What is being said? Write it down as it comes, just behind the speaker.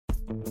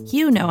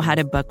You know how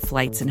to book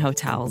flights and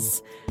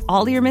hotels.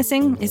 All you're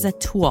missing is a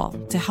tool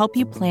to help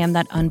you plan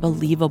that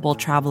unbelievable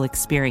travel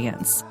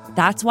experience.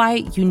 That's why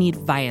you need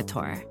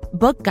Viator.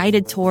 Book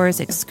guided tours,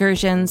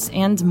 excursions,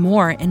 and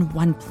more in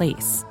one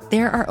place.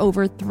 There are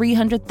over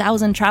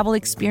 300,000 travel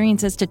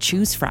experiences to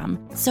choose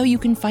from, so you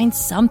can find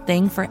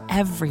something for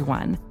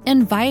everyone.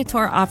 And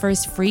Viator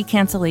offers free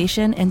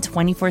cancellation and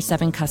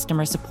 24/7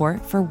 customer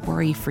support for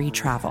worry-free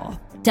travel.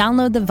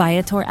 Download the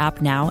Viator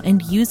app now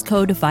and use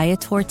code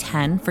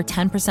Viator10 for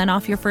 10%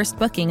 off your first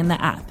booking in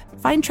the app.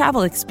 Find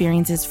travel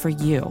experiences for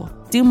you.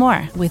 Do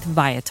more with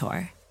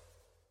Viator.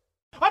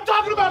 I'm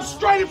talking about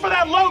straining for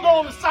that logo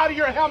on the side of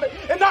your helmet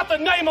and not the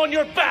name on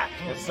your back.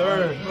 Yes,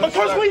 sir.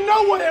 Because we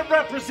know what it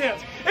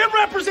represents. It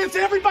represents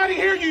everybody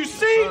here you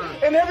see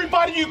and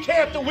everybody you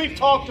can't that we've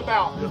talked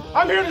about.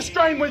 I'm here to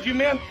strain with you,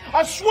 man.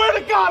 I swear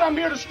to God, I'm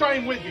here to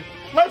strain with you.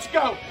 Let's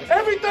go.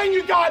 Everything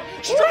you got,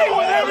 strain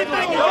with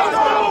everything you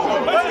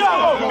got. Let's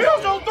go.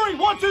 Bills on three.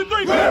 1, 2,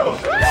 3. Bills.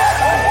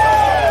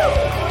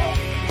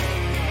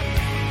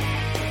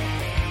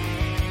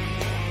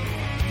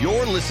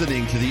 You're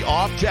listening to the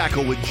Off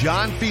Tackle with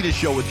John Fina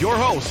Show with your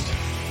host,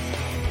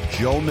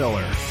 Joe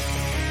Miller.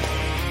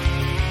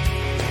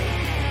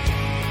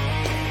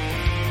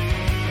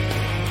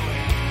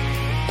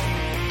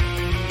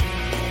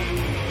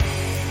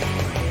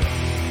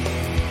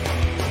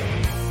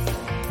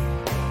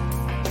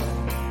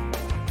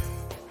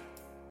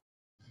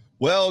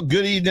 Well,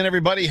 good evening,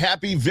 everybody.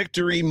 Happy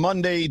Victory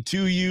Monday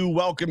to you.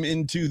 Welcome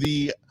into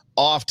the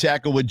Off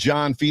Tackle with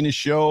John Fina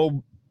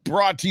Show,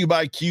 brought to you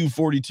by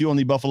Q42 on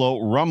the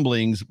Buffalo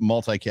Rumblings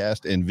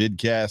multicast and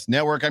vidcast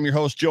network. I'm your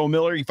host, Joe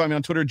Miller. You can find me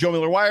on Twitter, Joe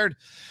Miller Wired.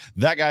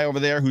 That guy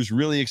over there who's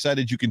really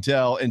excited, you can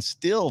tell, and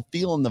still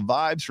feeling the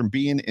vibes from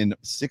being in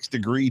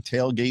 6-degree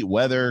tailgate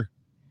weather,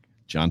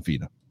 John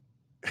Fina.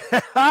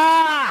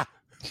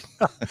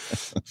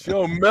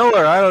 Joe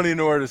Miller, I don't even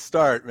know where to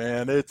start,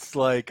 man. It's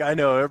like, I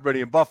know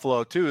everybody in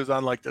Buffalo too is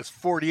on like this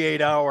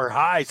 48-hour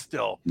high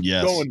still.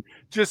 Yes. Going,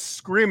 just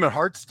screaming,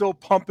 heart still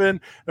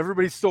pumping.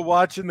 Everybody's still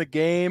watching the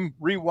game,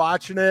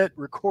 rewatching it,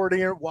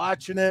 recording it,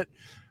 watching it.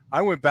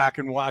 I went back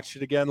and watched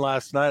it again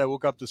last night. I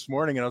woke up this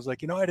morning and I was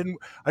like, I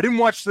didn't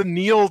watch the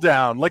kneel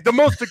down, like the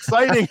most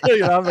exciting.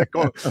 I'm like,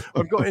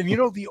 I'm going,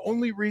 and the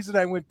only reason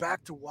I went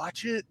back to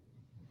watch it,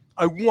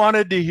 I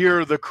wanted to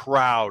hear the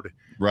crowd.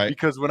 Right.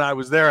 Because when I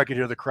was there, I could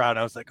hear the crowd. And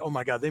I was like, oh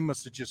my God, they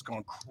must have just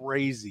gone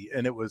crazy.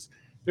 And it was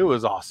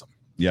awesome.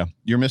 Yeah.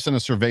 You're missing a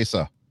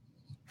cerveza.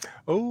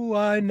 Oh,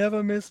 I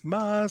never miss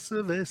my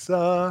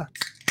cerveza.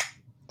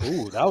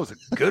 Oh, that was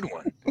a good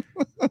one.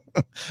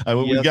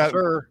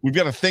 We've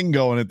got a thing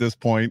going at this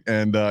point,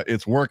 and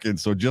it's working.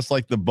 So just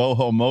like the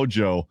boho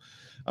mojo,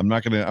 I'm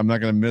not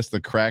gonna miss the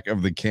crack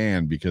of the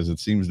can because it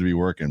seems to be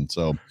working.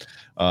 So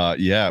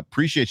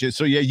appreciate you.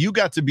 So you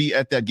got to be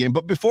at that game.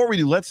 But before we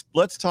do,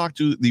 let's talk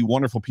to the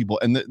wonderful people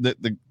and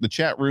the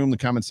chat room. The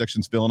comment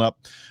section's filling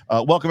up.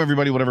 Welcome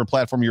everybody, whatever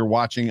platform you're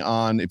watching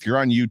on. If you're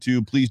on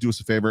YouTube, please do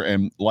us a favor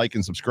and like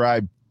and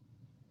subscribe.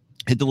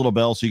 Hit the little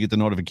bell so you get the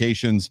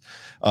notifications.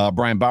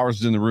 Brian Bowers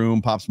is in the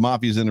room. Pops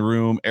Mafia is in the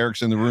room.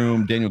 Eric's in the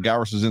room. Daniel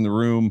Gowers is in the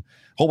room.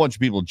 Whole bunch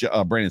of people.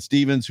 Brandon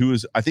Stevens, who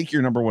is, I think,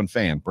 your number one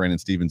fan. Brandon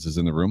Stevens is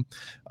in the room.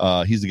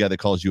 He's the guy that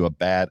calls you a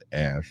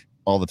badass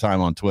all the time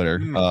on Twitter.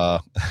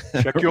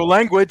 Check your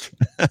language.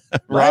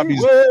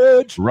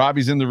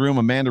 Robbie's in the room.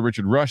 Amanda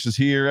Richard Rush is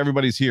here.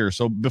 Everybody's here.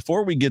 So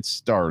before we get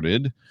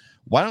started,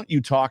 why don't you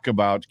talk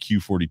about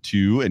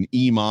Q42 and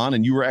Iman?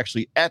 And you were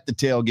actually at the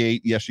tailgate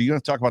yesterday. You don't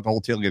have to talk about the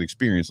whole tailgate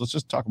experience. Let's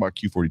just talk about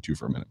Q42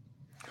 for a minute.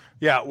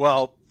 Yeah,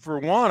 well, for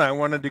one, I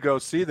wanted to go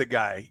see the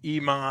guy,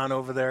 Iman,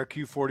 over there,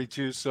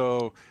 Q42.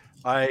 So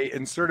I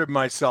inserted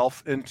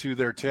myself into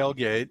their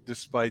tailgate,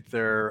 despite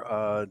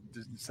their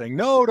saying,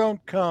 no,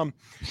 don't come.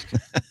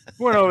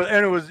 Went over,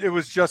 and it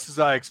was just as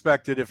I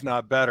expected, if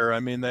not better. I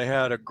mean, they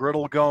had a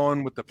griddle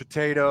going with the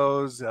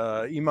potatoes.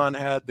 Iman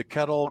had the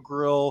kettle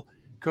grill,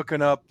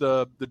 cooking up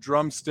the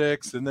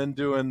drumsticks and then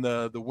doing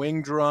the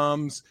wing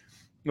drums.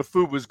 The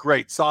food was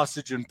great.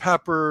 Sausage and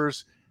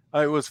peppers.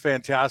 It was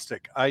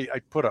fantastic.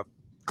 I put a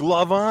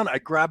glove on. I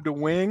grabbed a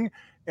wing,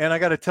 and I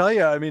got to tell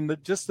you, I mean,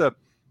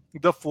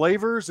 the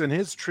flavors and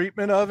his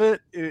treatment of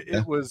it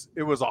was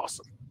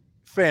awesome.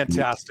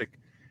 Fantastic.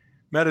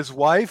 Met his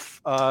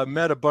wife,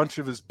 met a bunch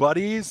of his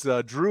buddies.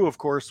 Drew, of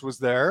course, was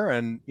there,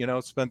 and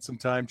spent some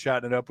time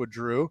chatting it up with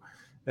Drew,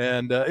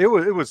 and it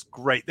was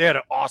great. They had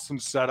an awesome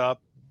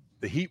setup.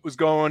 The heat was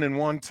going in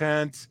one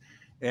tent,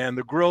 and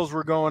the grills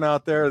were going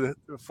out there. The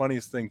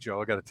funniest thing,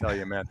 Joe, I got to tell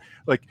you, man,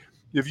 like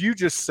if you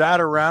just sat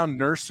around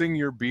nursing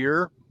your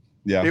beer,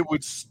 it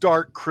would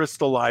start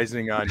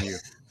crystallizing on you.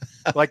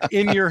 like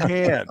in your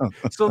hand.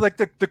 So like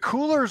the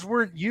coolers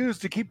weren't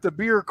used to keep the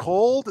beer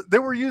cold. They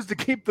were used to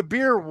keep the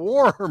beer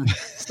warm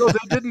so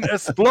they didn't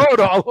explode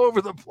all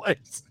over the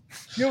place.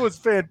 It was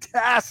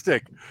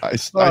fantastic. I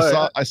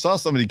saw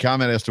somebody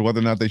comment as to whether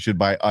or not they should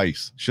buy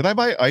ice. Should I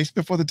buy ice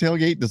before the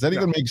tailgate? Does that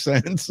even make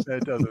sense?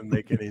 That doesn't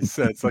make any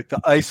sense. Like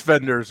the ice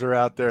vendors are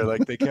out there,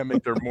 like they can't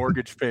make their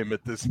mortgage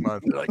payment this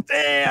month. They're like,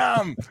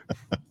 damn.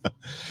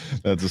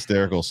 That's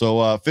hysterical.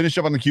 So finish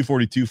up on the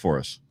Q42 for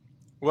us.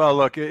 Well,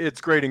 look,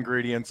 it's great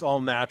ingredients, all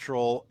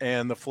natural,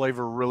 and the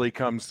flavor really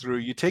comes through.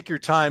 You take your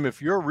time.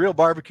 If you're a real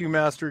barbecue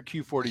master,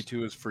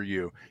 Q42 is for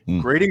you.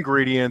 Great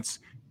ingredients,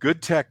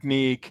 good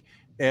technique,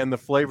 and the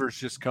flavors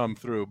just come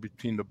through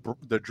between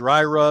the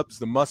dry rubs,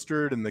 the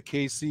mustard, and the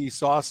KC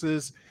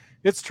sauces.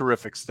 It's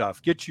terrific stuff.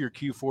 Get your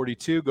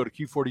Q42. Go to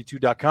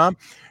Q42.com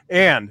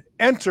and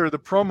enter the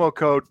promo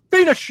code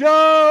FINA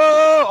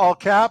SHOW, all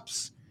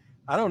caps.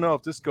 I don't know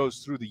if this goes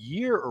through the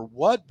year or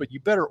what, but you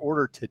better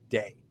order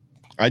today.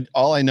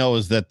 All I know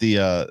is that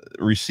the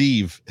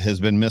receive has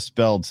been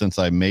misspelled since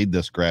I made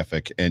this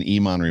graphic, and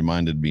Iman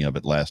reminded me of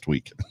it last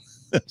week.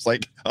 It's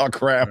like, oh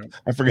crap,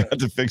 I forgot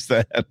to fix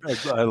that.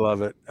 I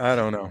love it. I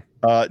don't know.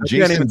 Jason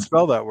can't even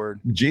spell that word.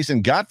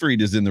 Jason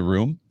Gottfried is in the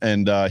room,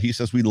 and he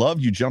says, we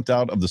loved you jumped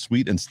out of the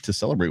suite and to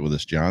celebrate with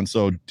us, John.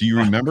 So do you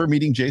remember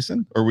meeting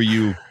Jason, or were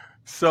you?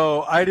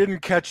 So I didn't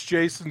catch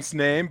Jason's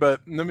name,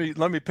 but let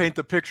me paint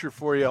the picture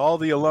for you. All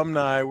the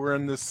alumni were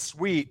in this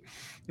suite,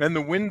 and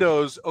the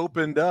windows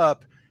opened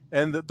up,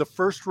 and the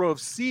first row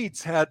of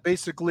seats had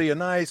basically a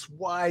nice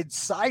wide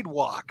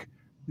sidewalk,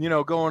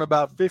 going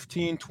about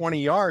 15,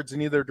 20 yards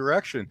in either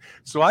direction.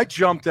 So I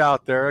jumped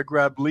out there. I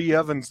grabbed Lee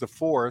Evans, the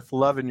fourth,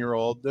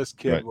 11-year-old. This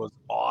kid was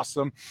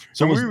awesome.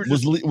 So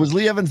was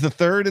Lee Evans the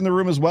third in the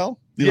room as well?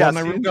 Yes.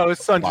 No, his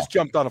son just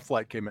jumped on a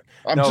flight, came in.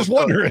 I'm just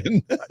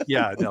wondering.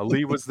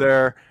 Lee was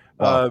there.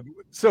 Wow.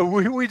 So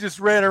we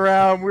just ran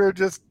around. We were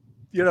just,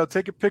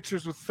 taking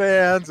pictures with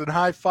fans and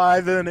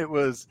high-fiving.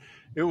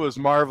 It was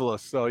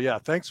marvelous. So yeah,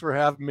 thanks for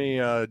having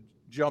me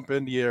jump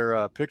into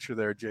your picture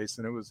there,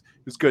 Jason. It was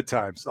good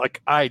times.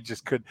 Like I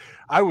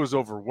was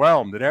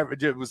overwhelmed.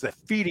 It was the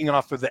feeding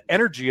off of the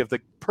energy of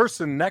the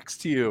person next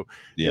to you.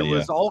 It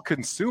was all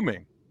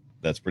consuming.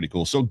 That's pretty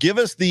cool. So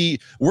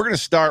we're going to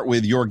start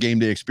with your game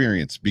day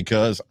experience,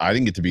 because I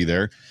didn't get to be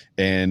there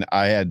and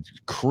I had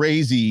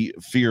crazy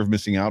fear of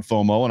missing out,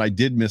 FOMO, and I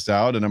did miss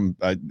out. And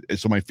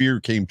so my fear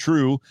came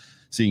true,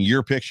 seeing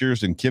your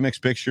pictures and Kimmick's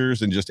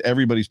pictures and just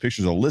everybody's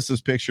pictures,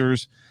 Alyssa's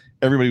pictures.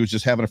 Everybody was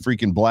just having a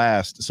freaking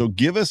blast. So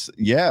give us,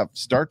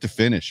 start to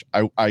finish.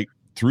 I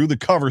threw the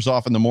covers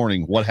off in the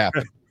morning. What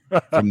happened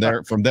from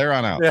there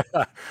on out?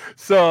 Yeah.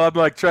 So I'm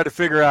like trying to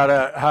figure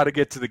out how to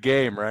get to the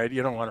game, right?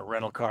 You don't want a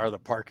rental car, the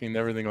parking,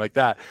 everything like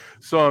that.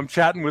 So I'm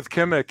chatting with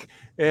Kimmick,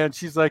 and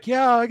she's like,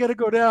 yeah, I got to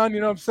go down.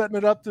 I'm setting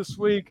it up this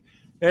week.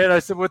 And I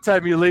said, what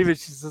time are you leaving?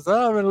 She says,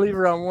 I'm going to leave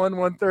around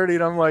 1:30.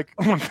 And I'm like,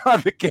 oh my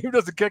God, the game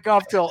doesn't kick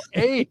off till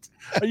 8.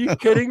 Are you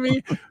kidding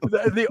me?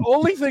 The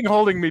only thing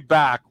holding me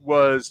back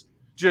was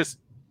just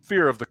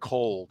fear of the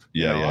cold.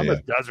 I'm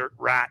a desert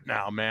rat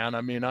now, man.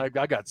 I mean, I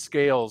got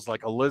scales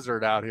like a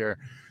lizard out here.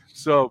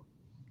 So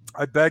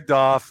I begged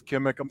off.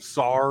 Kimmick, I'm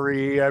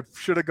sorry. I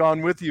should have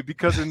gone with you,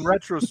 because in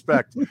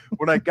retrospect,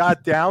 when I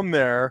got down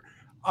there,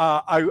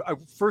 I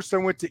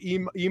went to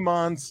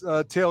Iman's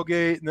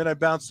tailgate, and then I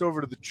bounced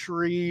over to the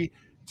tree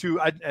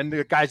and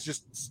the guys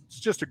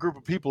just a group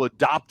of people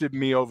adopted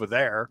me over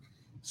there.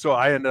 So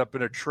I ended up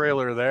in a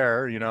trailer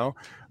there,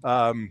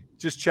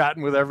 just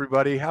chatting with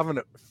everybody, having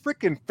a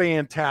freaking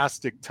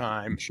fantastic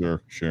time.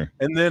 Sure.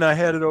 And then I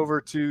headed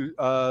over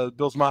to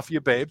Bill's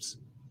Mafia Babes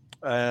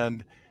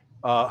and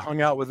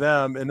hung out with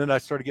them. And then I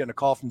started getting a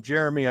call from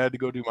Jeremy. I had to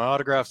go do my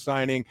autograph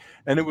signing.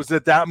 And it was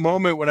at that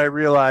moment when I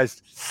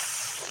realized,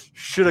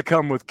 should have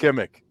come with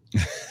Kimmick.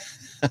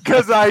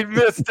 Because I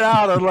missed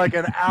out on like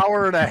an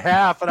hour and a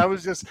half, and I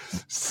was just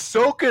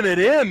soaking it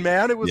in,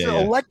 man. It was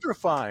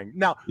electrifying.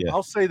 Now,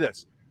 I'll say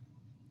this.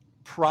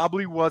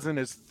 Probably wasn't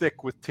as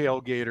thick with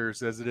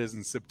tailgaters as it is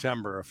in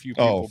September. A few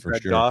people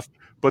begged off,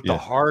 but the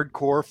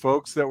hardcore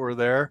folks that were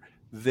there,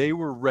 they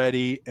were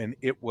ready, and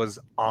it was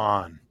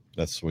on.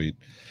 That's sweet.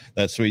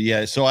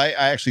 Yeah. So I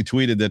actually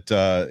tweeted that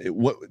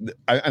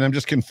and I'm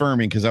just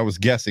confirming, because I was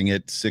guessing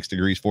at 6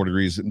 degrees, 4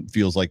 degrees, it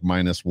feels like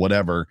minus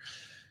whatever,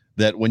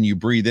 that when you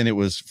breathe in, it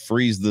was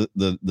freeze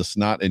the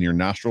snot in your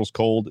nostrils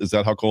cold. Is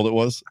that how cold it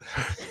was?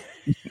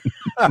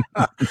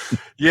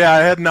 Yeah, I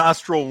had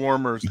nostril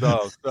warmers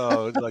though,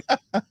 so it's like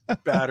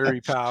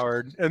battery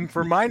powered. And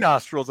for my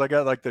nostrils, I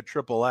got like the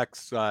XXX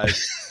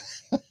size.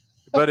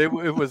 But it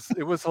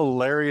was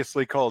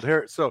hilariously cold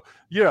here. So,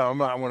 I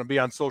want to be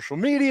on social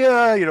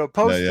media,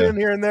 posting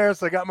here and there.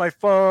 So I got my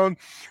phone,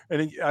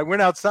 and I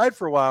went outside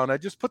for a while, and I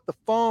just put the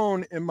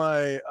phone in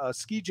my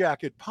ski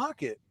jacket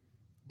pocket,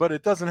 but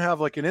it doesn't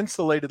have like an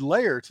insulated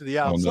layer to the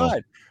outside. Oh,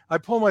 no. I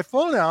pull my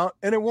phone out,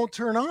 and it won't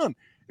turn on.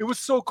 It was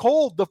so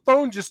cold, the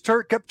phone just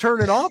kept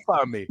turning off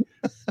on me.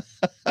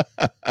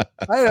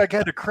 I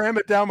had to cram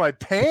it down my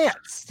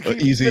pants.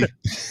 Easy.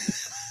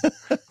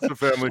 So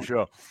family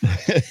show.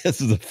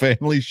 This is a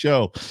family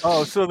show.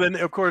 Oh, so then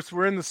of course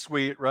we're in the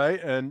suite,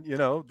 right? And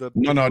No.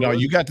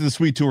 You got to the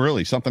suite too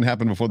early. Something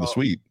happened before the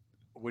suite.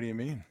 What do you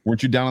mean?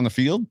 Weren't you down on the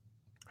field?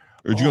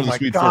 Or did you go to the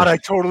suite God, first? I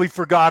totally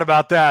forgot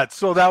about that.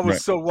 So that was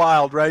Right. so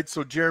wild, right?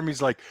 So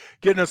Jeremy's like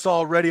getting us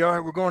all ready. All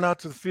right, we're going out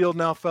to the field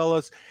now,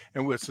 fellas.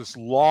 And it's this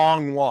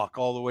long walk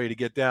all the way to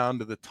get down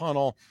to the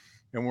tunnel,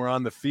 and we're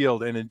on the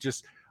field. And it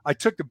just, I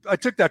took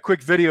that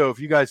quick video. If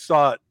you guys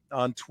saw it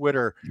on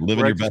Twitter, Living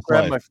where your I just best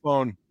grabbed life. my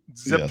phone,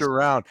 zipped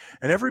around,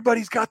 and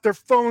everybody's got their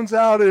phones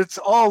out. It's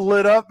all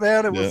lit up,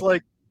 man. It was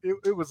like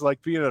it was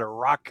like being at a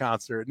rock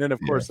concert. And then of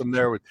course I'm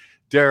there with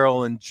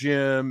Daryl and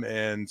Jim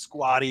and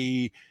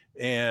Squatty.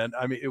 And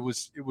I mean, it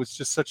was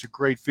just such a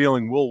great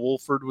feeling. Will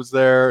Wolford was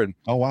there, and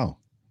Oh wow.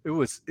 it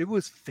was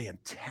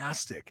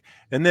fantastic.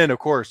 And then of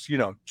course,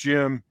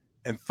 Jim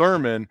and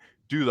Thurman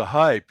do the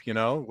hype,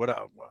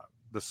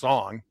 the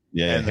song,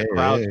 and the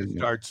crowd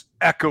starts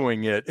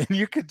echoing it, and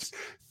you could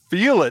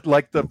feel it,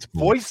 like the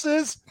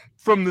voices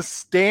from the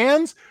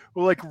stands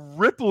were like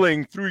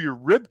rippling through your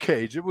rib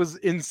cage. It was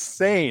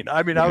insane.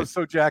 I mean, I was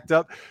so jacked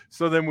up.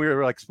 So then we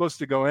were like supposed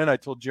to go in. I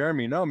told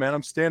Jeremy, no, man,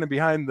 I'm standing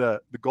behind the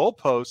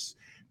goalposts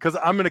because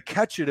I'm going to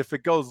catch it if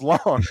it goes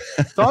long.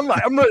 So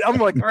I'm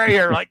like right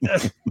here like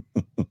this.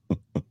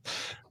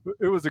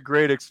 It was a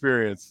great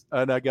experience.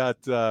 And I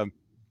got,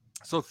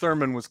 so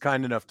Thurman was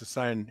kind enough to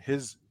sign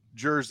his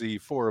jersey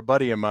for a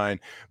buddy of mine.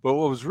 But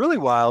what was really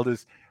wild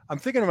is I'm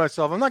thinking to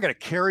myself, I'm not going to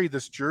carry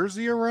this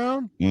jersey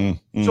around.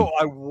 So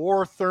I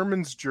wore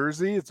Thurman's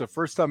jersey. It's the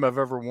first time I've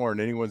ever worn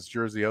anyone's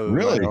jersey other than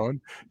my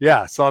own.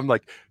 Yeah. So I'm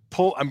like,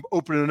 I'm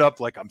opening it up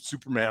like I'm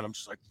Superman. I'm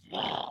just like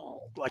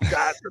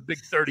that, the big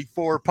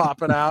 34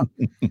 popping out.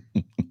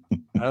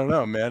 I don't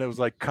know, man. It was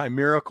like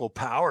chimerical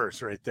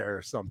powers right there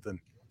or something.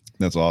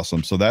 That's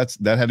awesome. So that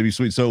had to be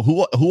sweet. So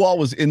who all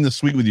was in the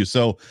suite with you?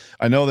 So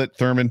I know that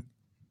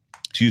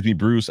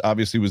Bruce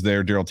obviously was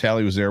there. Daryl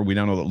Talley was there. We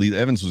now know that Lee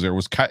Evans was there.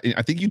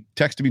 I think you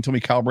texted me and told me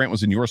Kyle Brandt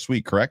was in your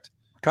suite, correct?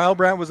 Kyle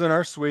Brandt was in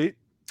our suite.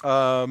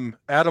 Adam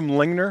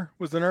Lingner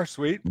was in our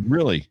suite.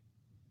 Really?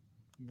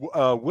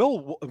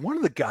 Will, one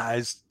of the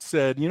guys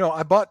said,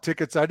 I bought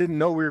tickets. I didn't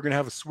know we were going to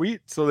have a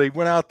suite. So they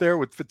went out there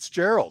with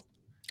Fitzpatrick.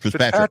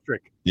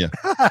 Yeah.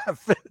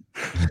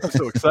 I'm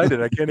so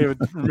excited. I can't even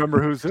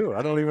remember who's who.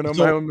 I don't even know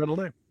my own middle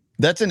name.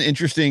 That's an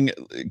interesting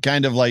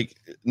kind of like,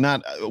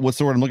 not what's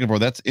the word I'm looking for.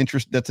 That's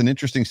an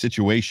interesting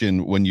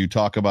situation when you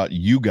talk about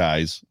you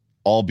guys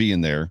all being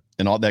there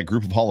and all that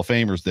group of Hall of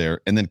Famers there,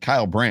 and then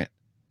Kyle Brandt.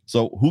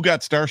 So who got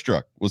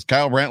starstruck? Was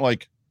Kyle Brandt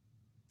like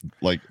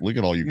look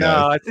at all you guys?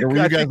 No, I think, or were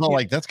you guys all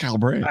like, that's Kyle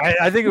Brandt?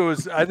 I think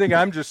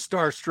I'm just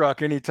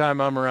starstruck anytime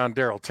I'm around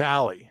Daryl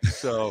Talley.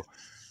 So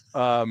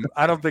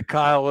I don't think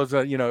Kyle was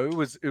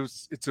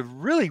it's a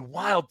really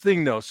wild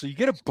thing though. So you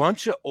get a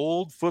bunch of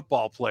old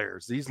football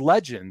players, these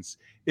legends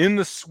in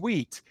the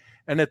suite,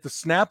 and at the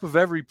snap of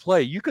every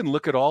play, you can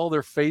look at all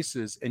their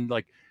faces, and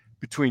like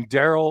between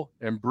Daryl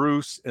and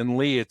Bruce and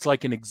Lee, it's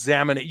like an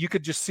examination. You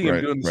could just see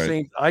them doing the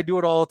same. I do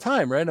it all the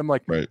time, right? I'm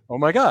like, oh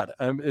my God.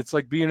 It's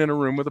like being in a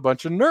room with a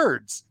bunch of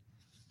nerds.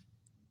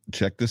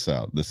 Check this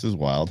out. This is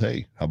wild.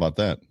 Hey, how about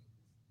that?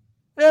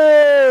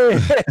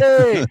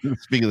 Hey.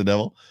 Speaking of the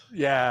devil.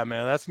 Yeah,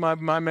 man. That's my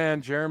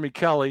man, Jeremy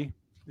Kelly,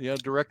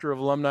 director of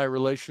alumni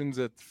relations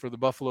for the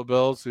Buffalo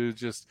Bills, who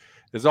just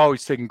is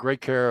always taking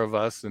great care of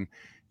us. And,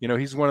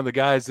 he's one of the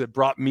guys that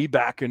brought me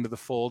back into the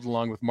fold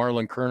along with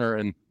Marlon Kerner.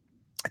 And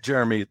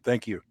Jeremy,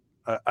 thank you.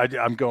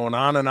 I'm going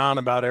on and on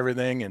about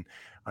everything, and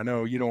I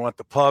know you don't want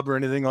the pub or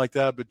anything like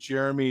that, but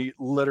Jeremy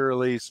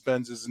literally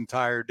spends his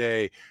entire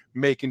day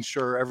making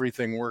sure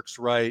everything works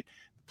right.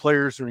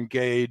 Players are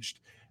engaged,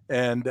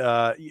 and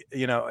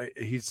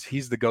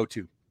he's the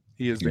go-to.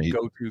 He is the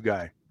go-to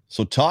guy.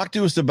 So talk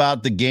to us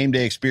about the game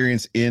day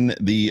experience in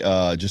the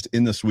just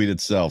in the suite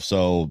itself.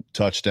 So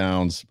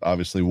touchdowns,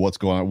 obviously, what's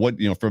going on?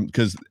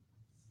 Because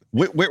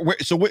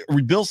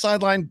Bill's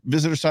sideline,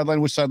 visitor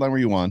sideline, which sideline were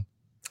you on?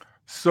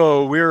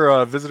 So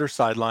we're visitor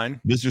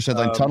sideline. Visitor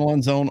sideline, tunnel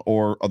end zone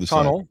or other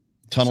tunnel. Side?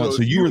 Tunnel.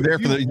 So you were there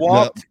for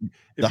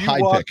the high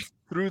pick.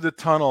 Through the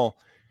tunnel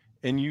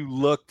and you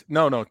looked.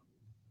 No,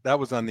 that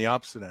was on the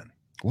opposite end.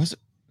 Was it?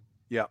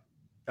 Yeah.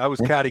 I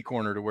was catty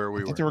corner to where we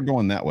were. I thought they were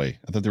going that way.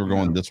 I thought they were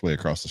going this way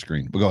across the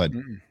screen. But go ahead.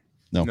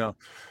 No.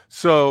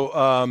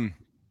 So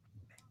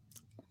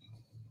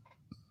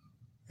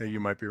yeah, you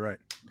might be right.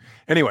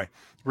 Anyway,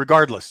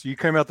 regardless, you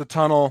came out the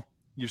tunnel.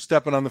 You're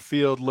stepping on the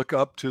field, look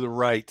up to the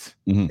right,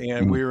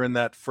 and we were in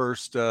that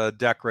first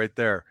deck right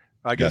there.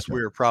 I guess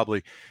we were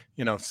probably,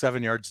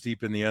 7 yards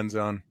deep in the end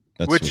zone,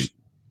 which, sweet.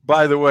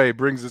 By the way,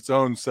 brings its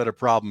own set of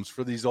problems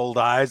for these old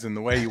eyes and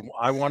the way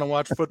I want to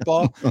watch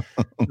football.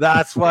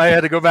 That's why I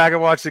had to go back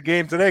and watch the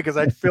game today, because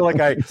I feel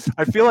like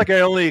I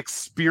only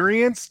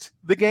experienced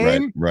the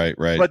game, right,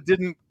 but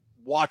didn't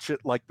watch it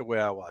like the way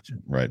I watch it.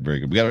 Right. Very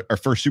good. We got our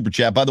first super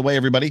chat. By the way,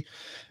 everybody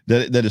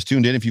that is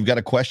tuned in, if you've got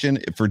a question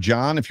for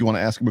John, if you want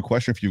to ask him a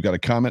question, if you've got a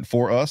comment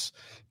for us,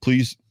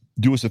 please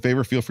do us a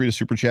favor. Feel free to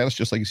super chat us,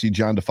 just like you see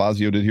John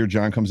DeFazio did here.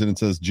 John comes in and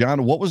says,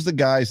 John, what was the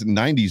guys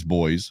 90s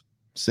boys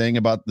saying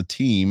about the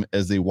team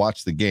as they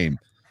watch the game.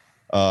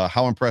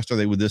 How impressed are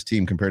they with this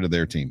team compared to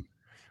their team?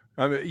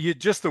 I mean,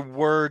 just the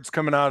words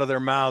coming out of their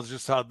mouths,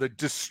 just how they're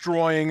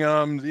destroying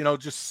them,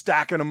 just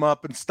stacking them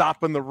up and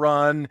stopping the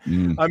run.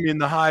 I mean,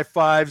 the high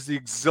fives, the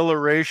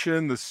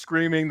exhilaration, the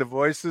screaming, the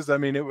voices. I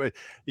mean,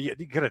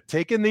 you could have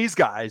taken these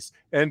guys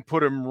and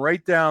put them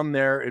right down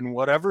there in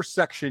whatever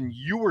section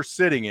you were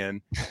sitting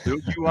in,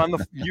 you on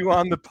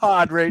the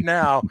pod right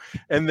now,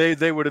 and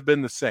they would have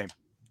been the same.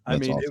 I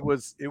mean,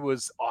 awesome. It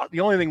was the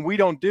only thing we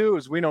don't do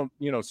is we don't,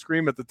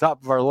 scream at the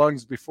top of our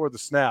lungs before the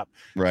snap,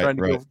 trying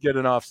to go get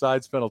an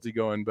offsides penalty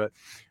going. But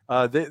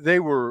they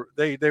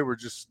were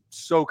just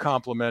so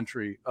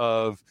complimentary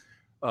of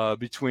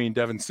between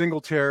Devin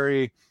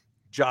Singletary,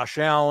 Josh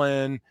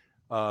Allen,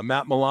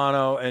 Matt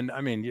Milano, and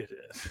I mean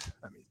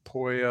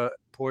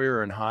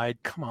Poyer and Hyde.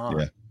 Come on.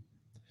 Yeah.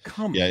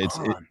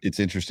 It's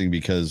interesting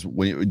because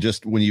when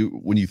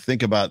you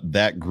think about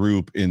that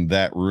group in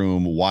that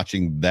room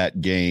watching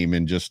that game,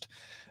 and just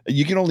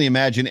you can only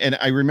imagine. And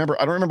I don't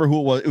remember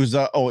who it was.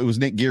 It was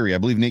Nick Geary. I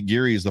believe Nick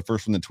Geary is the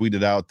first one that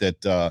tweeted out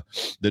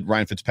that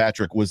Ryan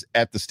Fitzpatrick was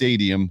at the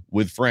stadium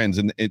with friends,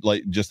 and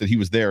just that he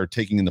was there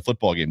taking in the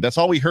football game. That's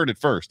all we heard at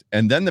first,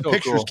 and then the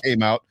pictures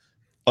came out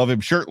of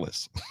him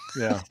shirtless.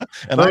 Yeah.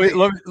 And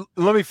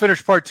let me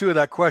finish part 2 of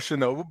that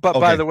question though. But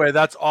by the way,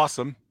 that's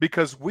awesome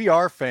because we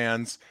are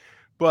fans,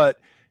 but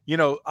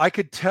I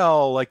could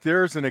tell like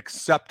there's an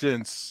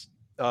acceptance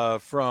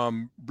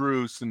from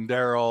Bruce and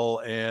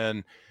Daryl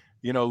and,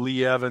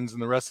 Lee Evans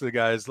and the rest of the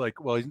guys.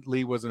 Like, well,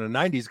 Lee wasn't a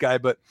 90s guy,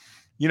 but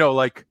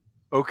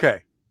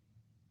okay.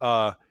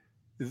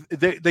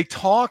 They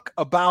talk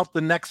about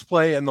the next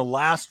play and the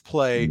last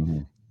play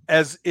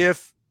as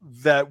if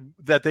that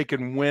they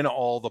can win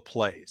all the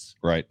plays,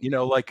 right?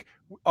 Like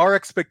our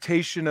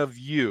expectation of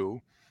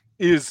you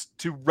is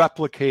to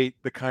replicate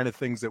the kind of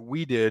things that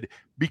we did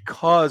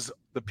because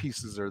the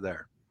pieces are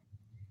there.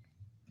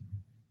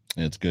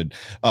 It's good.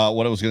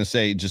 What I was going to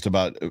say just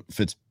about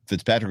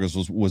Fitzpatrick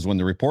was when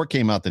the report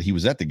came out that he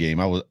was at the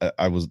game. I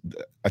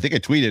think I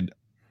tweeted,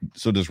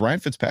 so does Ryan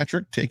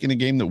Fitzpatrick take in a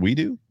game that we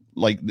do?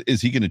 Like,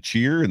 is he going to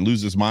cheer and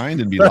lose his mind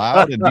and be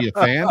loud and be a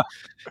fan?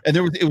 And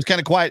it was kind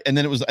of quiet. And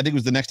then I think it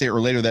was the next day or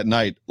later that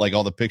night, like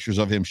all the pictures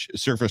of him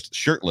surfaced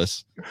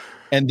shirtless.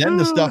 And then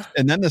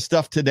the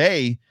stuff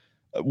today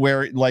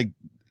where like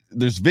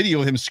there's video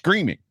of him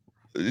screaming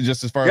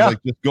just as far as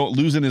like just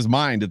losing his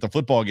mind at the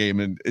football game.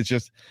 And it's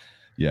just,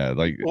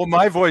 well,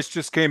 my voice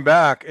just came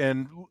back,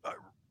 and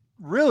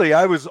really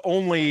I was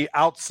only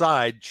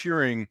outside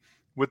cheering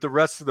with the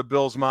rest of the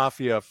Bills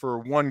Mafia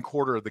for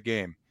 1/4 of the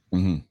game.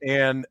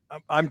 And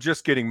I'm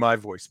just getting my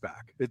voice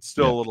back. It's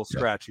still a little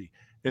scratchy,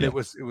 and it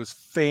was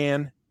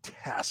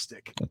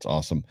fantastic. That's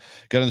awesome.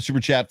 Got a super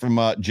chat from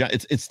John.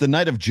 It's the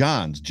night of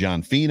Johns.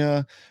 John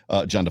Fina,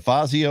 John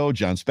DeFazio,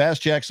 John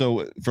Spaschak.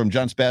 So from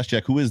John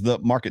Spaschak, who is the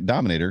market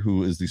dominator,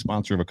 who is the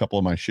sponsor of a couple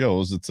of my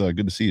shows. It's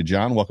good to see you,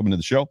 John. Welcome into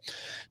the show.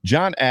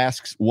 John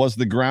asks, was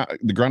the ground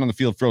on the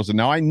field frozen?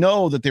 Now I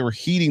know that they were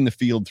heating the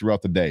field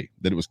throughout the day,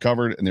 that it was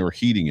covered and they were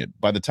heating it.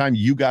 By the time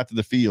you got to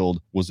the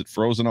field, was it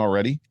frozen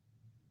already?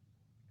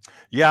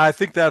 Yeah, I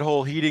think that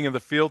whole heating of the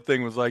field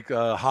thing was like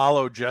a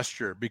hollow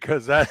gesture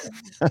because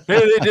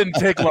it didn't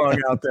take long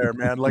out there,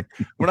 man. Like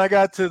when I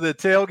got to the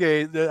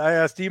tailgate, I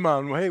asked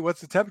Iman, hey,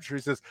 what's the temperature?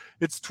 He says,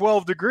 it's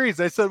 12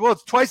 degrees. I said, well,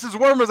 it's twice as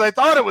warm as I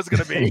thought it was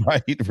going to be.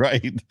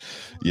 Right.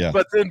 Yeah.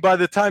 But then by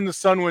the time the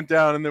sun went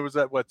down and there was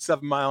that,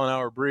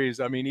 7-mile-an-hour breeze,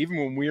 I mean, even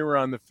when we were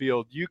on the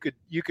field, you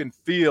can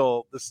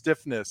feel the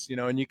stiffness,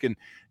 and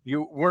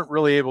you weren't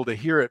really able to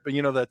hear it, but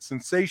that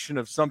sensation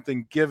of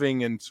something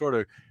giving and sort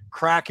of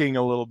cracking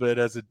a little bit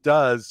as it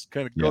does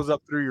kind of goes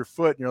up through your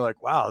foot, and you're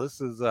like, wow, this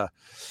is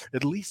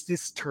at least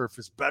this turf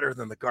is better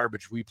than the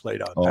garbage we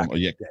played on back in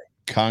the day.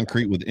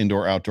 Concrete with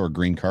outdoor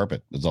green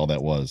carpet is all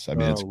that was. I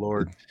mean,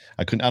 Lord,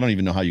 I don't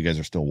even know how you guys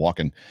are still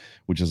walking,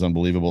 which is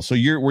unbelievable. So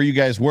where you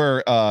guys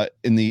were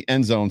in the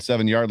end zone,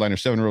 7-yard line or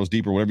 7 rows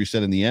deep or whatever you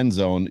said in the end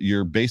zone,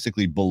 you're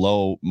basically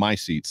below my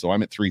seat. So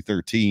I'm at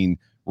 313,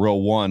 row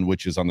 1,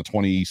 which is on the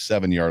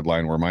 27-yard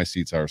line where my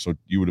seats are. So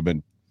you would have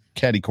been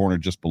caddy corner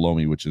just below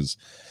me, which is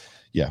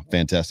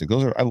fantastic.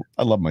 Those are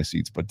I love my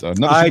seats, but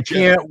I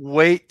can't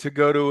wait to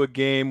go to a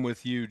game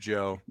with you,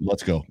 Joe.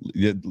 Let's go.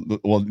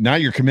 Well, now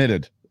you're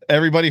committed.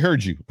 Everybody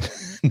heard you.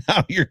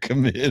 Now you're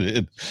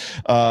committed.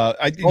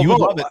 You would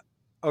love it.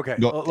 Okay,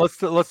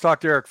 let's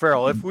talk to Eric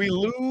Farrell. If we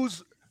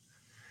lose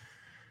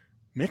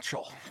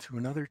Mitchell to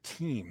another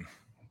team,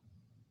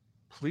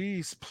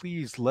 please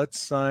let's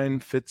sign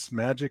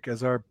Fitzmagic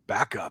as our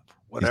backup,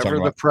 whatever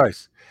the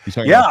price. He's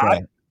talking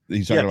about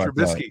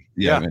Trubisky.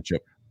 Mitchell.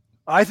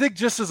 I think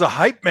just as a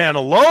hype man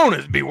alone,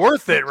 it'd be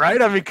worth it,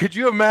 right? I mean, could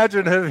you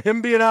imagine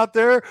him being out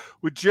there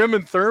with Jim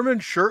and Thurman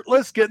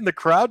shirtless, getting the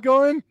crowd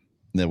going?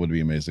 That would be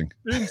amazing.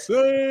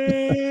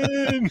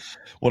 Insane.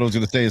 What I was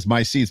going to say is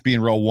my seats being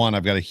row 1,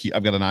 I've got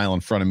an aisle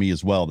in front of me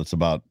as well. That's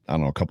about,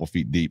 a couple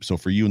feet deep. So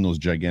for you and those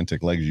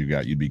gigantic legs you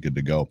got, you'd be good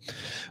to go.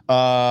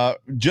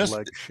 Just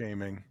leg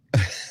shaming.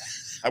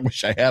 I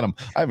wish I had them.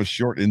 I have a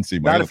short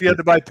inseam. Not if you had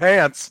to buy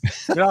pants.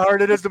 You know how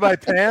hard it is to buy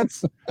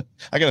pants?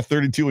 I got a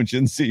 32-inch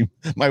inseam.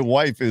 My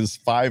wife is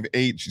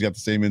 5'8". She's got the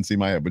same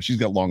inseam I have, but she's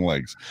got long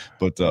legs.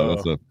 But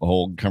that's a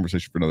whole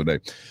conversation for another day.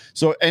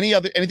 So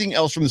anything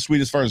else from the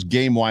suite as far as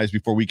game-wise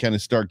before we kind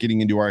of start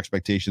getting into our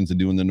expectations and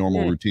doing the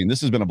normal routine?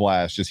 This has been a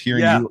blast, just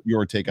hearing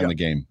your take on the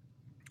game.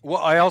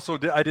 Well, I also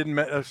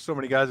didn't so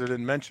many guys I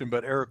didn't mention,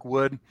 but Eric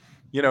Wood,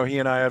 you know, he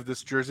and I have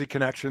this Jersey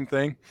connection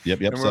thing.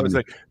 Yep. And we're always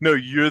like, no,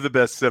 you're the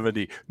best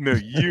 70. No,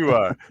 you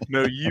are.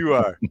 No, you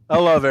are. I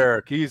love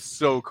Eric. He's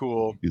so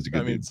cool. He's a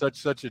good dude.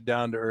 Such a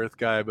down to earth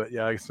guy. But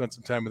yeah, I spent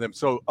some time with him.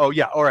 So,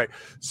 all right.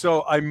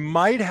 So I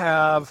might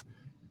have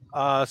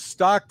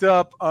stocked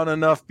up on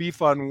enough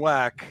beef on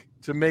whack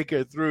to make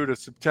it through to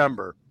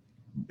September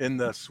in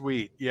the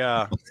suite.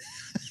 Yeah.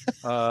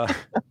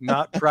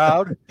 Not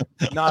proud.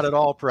 Not at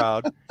all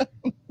proud.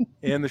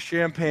 And the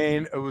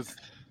champagne, it was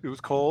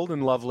cold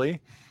and lovely.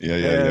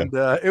 Yeah.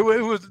 It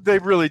was, they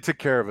really took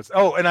care of us.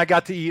 Oh, and I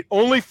got to eat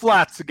only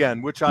flats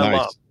again, which I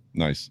love.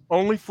 Nice.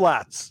 Only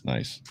flats.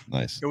 Nice.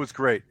 It was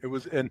great.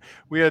 And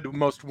we had the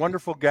most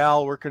wonderful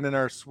gal working in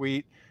our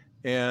suite,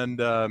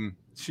 and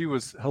she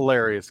was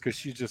hilarious because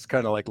she's just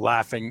kind of like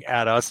laughing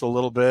at us a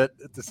little bit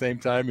at the same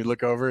time. You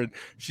look over and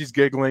she's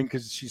giggling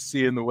because she's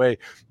seeing the way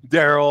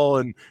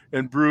Daryl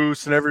and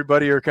Bruce and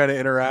everybody are kind of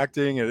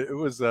interacting, and it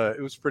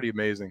was pretty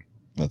amazing.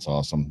 That's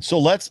awesome. So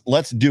let's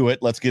do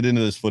it. Let's get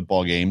into this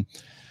football game.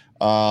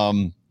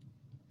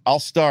 I'll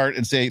start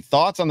and say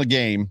thoughts on the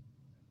game.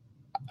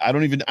 I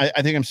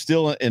think I'm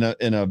still in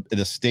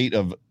a state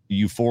of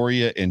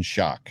euphoria and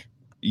shock.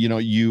 You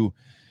know,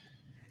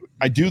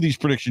 I do these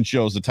prediction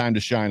shows, The Time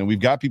to Shine, and we've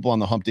got people on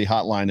the Hump Day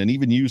hotline, and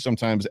even you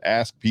sometimes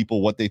ask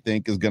people what they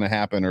think is going to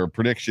happen or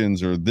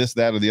predictions or this,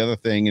 that, or the other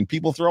thing, and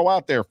people throw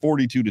out there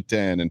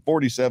 42-10 and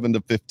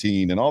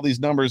 47-15 and all these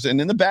numbers, and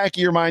in the back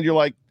of your mind, you're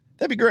like,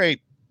 that'd be great.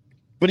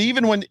 But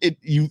even when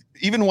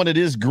it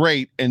is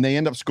great and they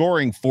end up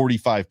scoring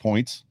 45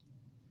 points,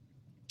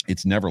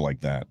 it's never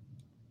like that.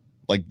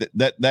 Like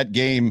that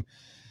game,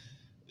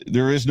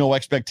 there is no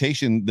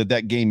expectation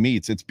that game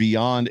meets. It's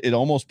beyond. It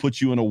almost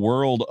puts you in a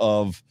world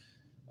of,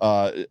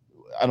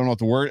 I don't know what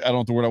the word I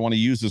want to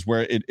use is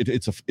where it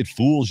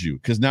fools you,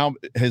 because now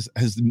has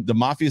the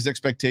Mafia's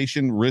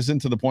expectation risen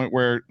to the point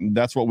where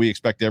that's what we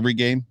expect every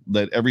game,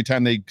 that every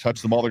time they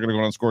touch the ball they're going to go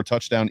out and score a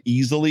touchdown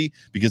easily,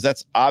 because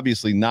that's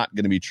obviously not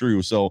going to be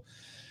true. So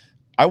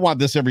I want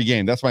this every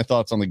game. That's my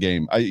thoughts on the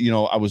game. I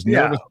was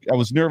nervous. I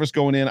was nervous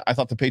going in. I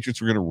thought the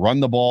Patriots were going to run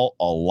the ball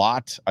a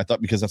lot. I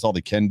thought, because that's all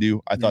they can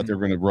do. I thought they were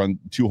going to run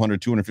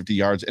 200, 250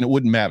 yards, and it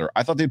wouldn't matter.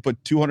 I thought they'd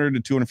put 200 to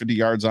 250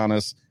 yards on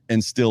us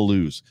and still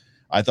lose.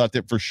 I thought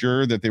that for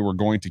sure that they were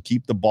going to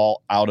keep the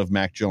ball out of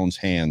Mac Jones'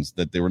 hands,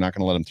 that they were not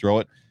going to let him throw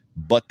it,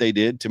 but they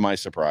did, to my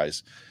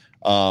surprise.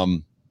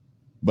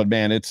 But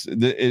man,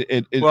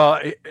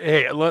 well,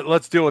 hey,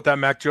 let's deal with that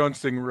Mac Jones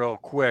thing real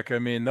quick. I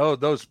mean,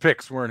 those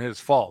picks weren't his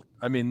fault.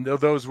 I mean,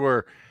 those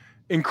were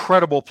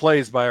incredible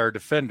plays by our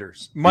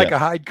defenders. Micah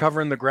Hyde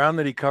covering the ground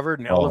that he covered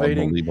and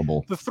elevating.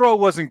 Unbelievable. The throw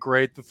wasn't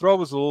great. The throw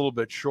was a little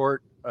bit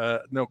short.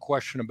 No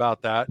question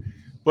about that.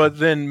 But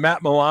then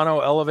Matt Milano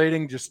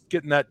elevating, just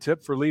getting that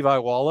tip for Levi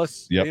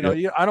Wallace.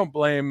 I don't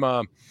blame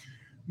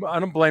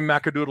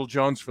Macadoodle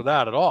Jones for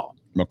that at all.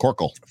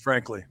 McCorkle,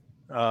 frankly.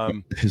 But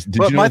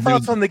my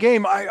thoughts on the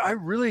game, I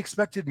really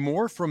expected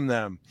more from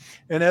them.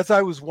 And as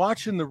I was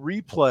watching the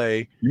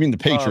replay, you mean the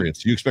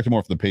Patriots? You expected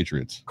more from the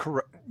Patriots?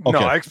 Correct. Okay.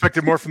 No, I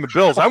expected more from the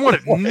Bills. I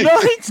wanted 9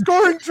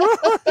 scoring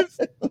drives.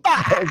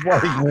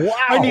 Wow!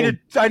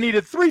 I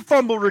needed 3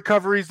 fumble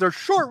recoveries. They're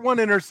short 1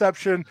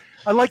 interception.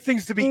 I like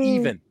things to be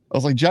even. I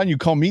was like, John, you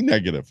call me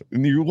negative,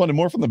 and you wanted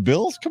more from the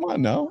Bills? Come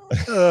on now.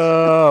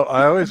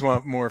 I always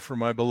want more for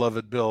my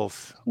beloved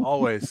Bills.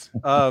 Always.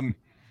 Wow.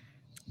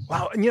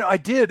 And, I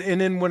did. And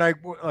then when I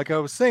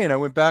was saying, I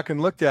went back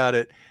and looked at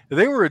it.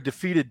 They were a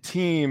defeated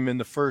team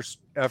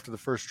after the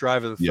first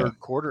drive of the third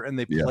quarter, and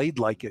they played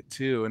like it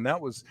too. And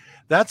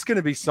that's going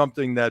to be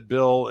something that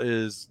Bill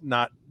is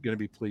not going to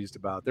be pleased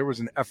about. There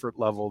was an effort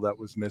level that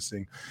was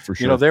missing. For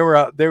sure.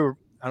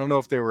 I don't know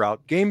if they were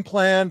out game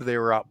planned, they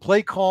were out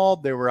play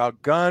called, they were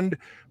outgunned,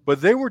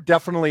 but they were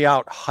definitely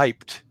out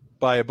hyped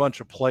by a bunch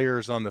of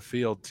players on the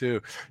field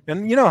too.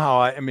 And you know how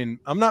I'm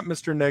not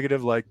Mr.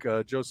 Negative like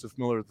Joseph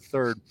Miller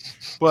III,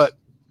 but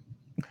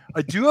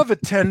I do have a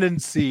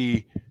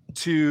tendency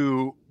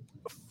to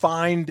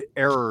find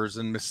errors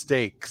and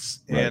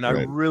mistakes. And I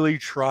really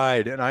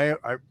tried. And I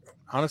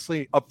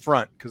honestly, up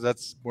front, because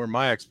that's where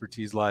my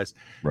expertise lies,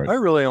 I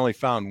really only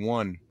found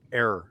one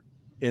error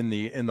in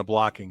the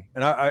blocking.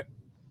 And I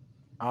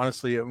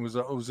honestly, it was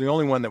the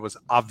only one that was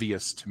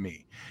obvious to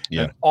me.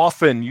 Yeah. And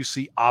often you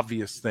see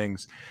obvious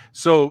things.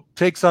 So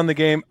takes on the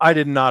game, I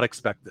did not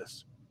expect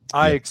this.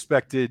 I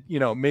expected,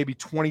 maybe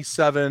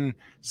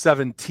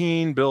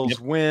 27-17 Bills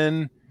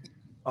win.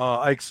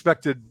 I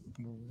expected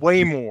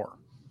way more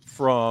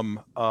from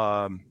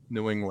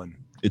New England.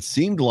 It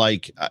seemed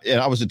like,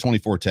 and I was at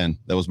 24-10.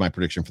 That was my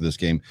prediction for this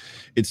game.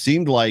 It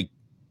seemed like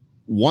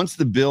once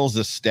the Bills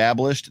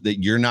established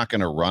that you're not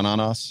going to run on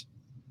us,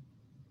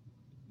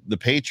 the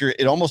Patriot,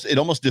 it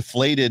almost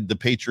deflated the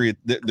Patriot,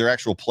 their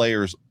actual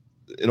players.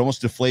 It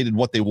almost deflated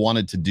what they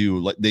wanted to do.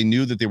 Like they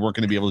knew that they weren't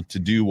going to be able to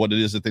do what it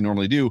is that they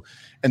normally do.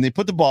 And they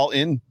put the ball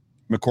in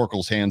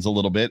McCorkle's hands a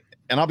little bit.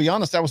 And I'll be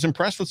honest, I was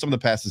impressed with some of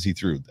the passes he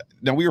threw.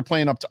 Now we were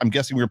playing I'm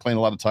guessing we were playing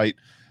a lot of tight,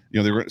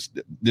 they were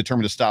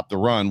determined to stop the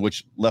run,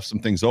 which left some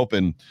things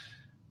open,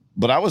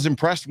 but I was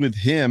impressed with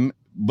him.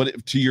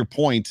 But to your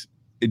point,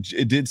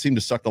 it did seem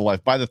to suck the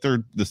life by the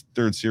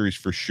third series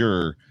for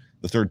sure.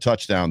 The third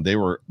touchdown, they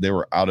were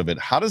out of it.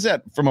 How does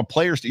that, from a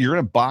player, you're in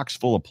a box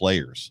full of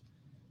players,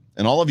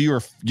 and all of you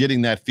are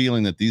getting that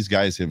feeling that these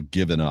guys have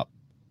given up.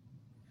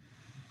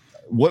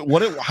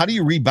 How do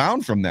you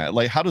rebound from that?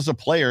 Like, how does a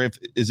player,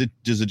 does it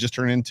just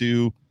turn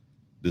into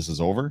this is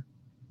over,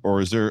 or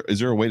is there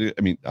a way to?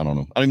 I mean, I don't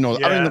know. I don't even know.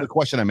 Yeah. I don't even know the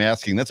question I'm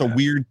asking. That's a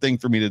weird thing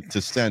for me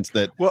to sense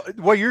that. Well,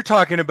 what you're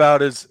talking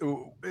about is,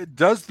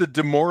 does the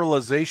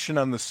demoralization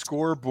on the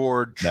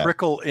scoreboard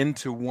trickle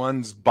into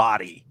one's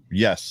body?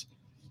 Yes.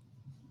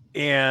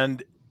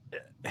 And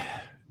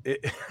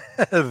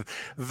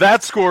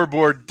that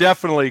scoreboard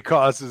definitely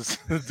causes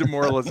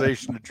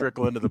demoralization to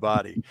trickle into the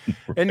body.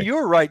 And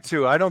you're right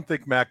too. I don't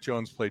think Mac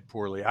Jones played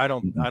poorly. I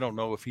don't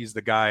know if he's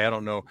the guy. I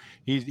don't know.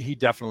 He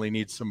definitely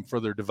needs some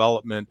further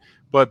development.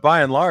 But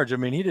by and large, I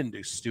mean, he didn't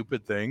do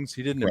stupid things.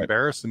 He didn't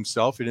embarrass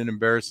himself. He didn't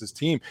embarrass his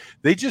team.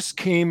 They just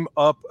came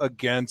up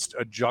against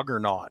a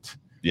juggernaut.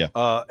 Yeah.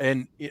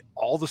 And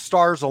all the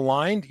stars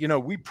aligned.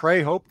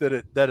 We hope that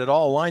it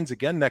all aligns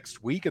again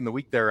next week and the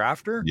week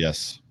thereafter.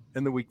 Yes.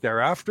 And the week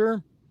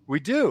thereafter, we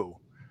do.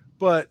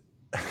 But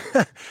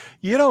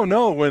you don't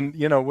know when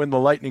the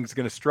lightning's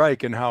going to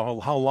strike and how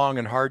long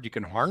and hard you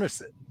can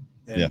harness it.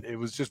 And it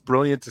was just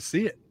brilliant to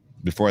see it.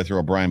 Before I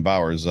throw Brian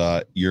Bowers,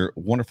 your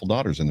wonderful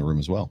daughter's in the room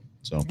as well.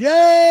 So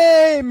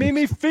yay,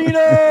 Mimi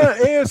Fina,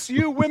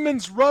 ASU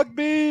women's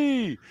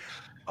rugby.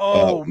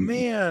 Oh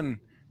man,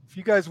 if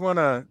you guys want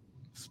to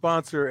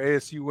sponsor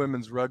ASU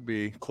women's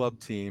rugby club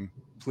team,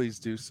 please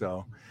do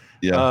so.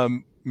 Yeah.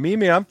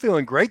 Mimi, I'm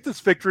feeling great this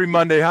Victory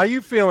Monday. How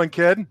you feeling,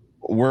 kid?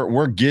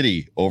 We're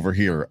giddy over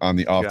here on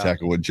the Off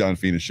Tackle with John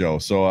Fina show.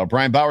 So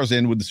Brian Bowers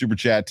in with the super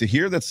chat to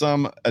hear that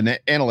some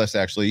analysts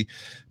actually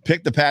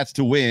picked the Pats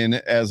to win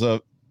as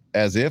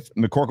if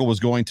McCorkle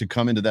was going to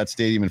come into that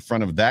stadium in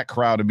front of that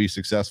crowd and be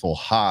successful.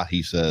 Ha,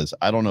 he says.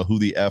 I don't know who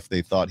the F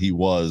they thought he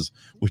was,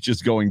 which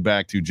is going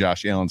back to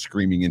Josh Allen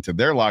screaming into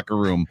their locker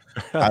room.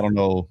 I don't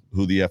know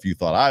who the F you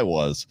thought I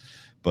was.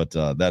 But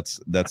that's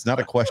not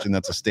a question.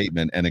 That's a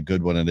statement, and a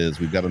good one it is.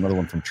 We've got another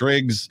one from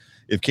Triggs.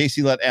 If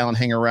Casey let Allen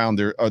hang around,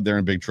 they're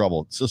in big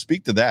trouble. So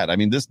speak to that. I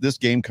mean, this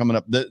game coming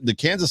up, the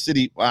Kansas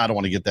City. I don't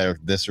want to get there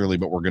this early,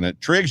 but we're gonna.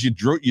 Triggs, you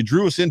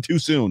drew us in too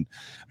soon.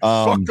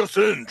 Sucked us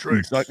in,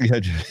 Triggs.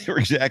 Yeah,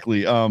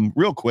 exactly.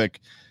 Real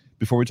quick,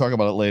 before we talk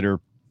about it later,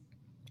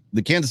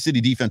 the Kansas City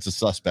defense is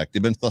suspect.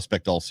 They've been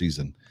suspect all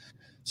season.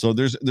 So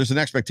there's an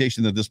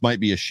expectation that this might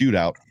be a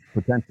shootout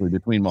potentially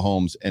between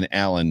Mahomes and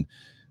Allen.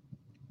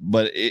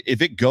 But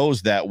if it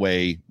goes that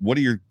way, what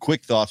are your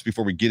quick thoughts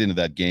before we get into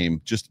that game?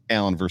 Just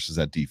Allen versus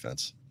that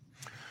defense.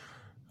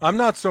 I'm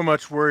not so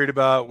much worried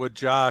about what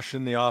Josh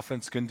and the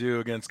offense can do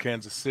against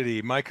Kansas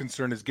City. My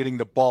concern is getting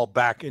the ball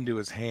back into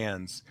his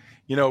hands.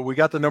 We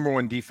got the number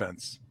one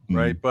defense,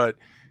 right? But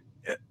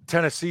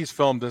Tennessee's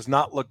film does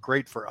not look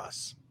great for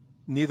us.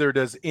 Neither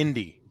does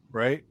Indy,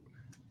 right?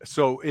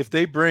 So if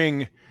they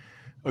bring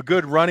a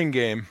good running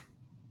game,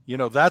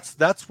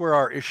 that's where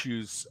our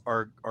issues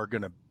are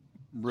going to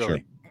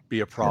really be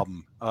a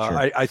problem.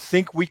 I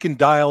think we can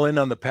dial in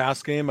on the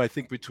pass game. I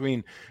think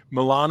between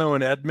Milano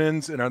and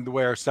Edmonds and on the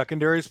way our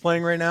secondary is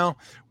playing right now,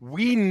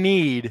 we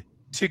need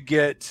to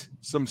get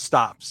some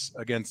stops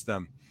against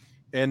them.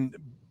 And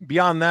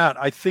beyond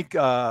that, I think,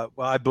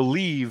 I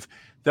believe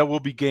that we'll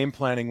be game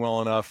planning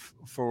well enough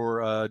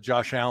for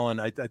Josh Allen.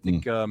 I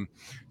think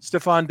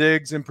Stephon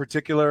Diggs in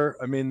particular,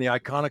 I mean, the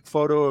iconic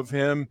photo of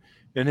him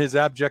and his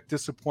abject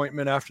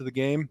disappointment after the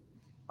game.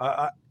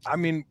 I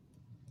mean,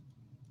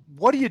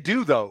 what do you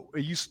do, though?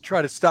 You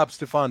try to stop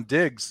Stephon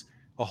Diggs.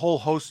 A whole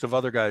host of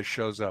other guys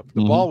shows up.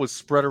 The ball was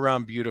spread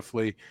around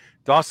beautifully.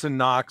 Dawson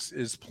Knox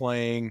is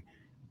playing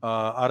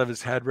out of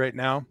his head right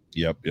now.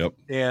 Yep.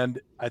 And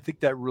I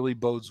think that really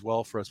bodes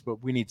well for us,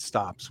 but we need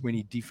stops. We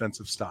need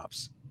defensive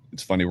stops.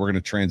 It's funny. We're going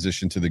to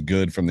transition to the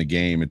good from the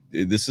game.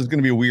 This is going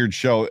to be a weird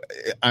show.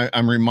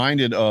 I'm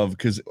reminded of,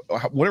 because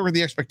what were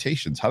the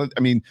expectations?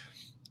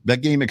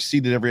 That game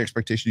exceeded every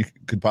expectation you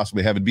could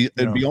possibly have.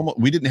 It'd be almost.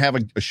 We didn't have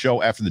a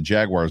show after the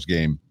Jaguars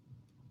game,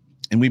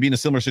 and we'd be in a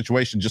similar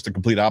situation, just the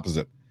complete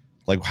opposite.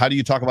 Like, how do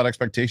you talk about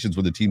expectations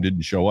when the team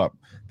didn't show up?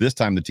 This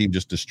time, the team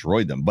just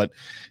destroyed them. But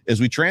as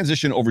we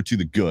transition over to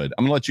the good,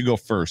 I'm going to let you go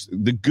first.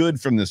 The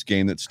good from this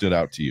game that stood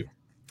out to you.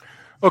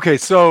 Okay,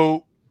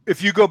 so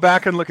if you go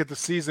back and look at the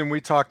season, we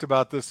talked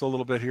about this a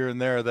little bit here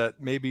and there, that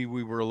maybe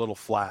we were a little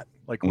flat.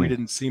 Like we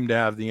didn't seem to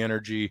have the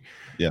energy.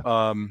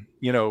 Yeah.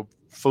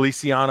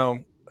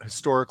 Feliciano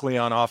historically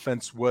on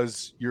offense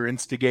was your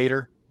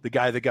instigator, the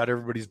guy that got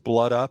everybody's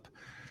blood up.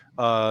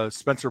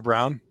 Spencer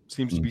Brown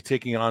seems to be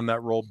taking on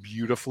that role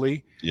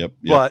beautifully. Yep.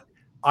 But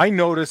I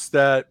noticed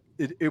that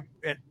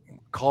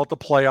call it the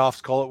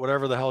playoffs, call it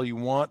whatever the hell you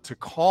want to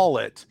call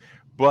it,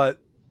 but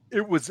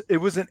it was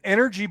an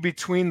energy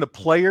between the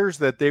players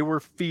that they were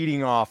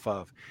feeding off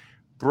of.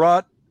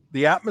 Brought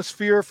the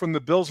atmosphere from the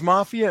Bills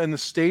Mafia in the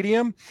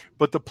stadium,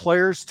 but the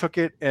players took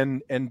it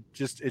and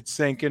just it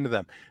sank into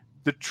them.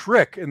 The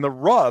trick and the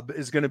rub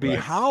is going to be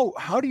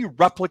how do you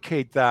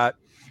replicate that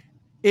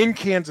in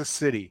Kansas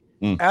City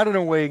at an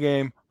away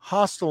game,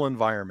 hostile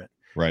environment.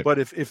 Right. But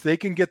if they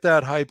can get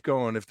that hype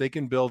going, if they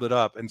can build it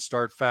up and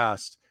start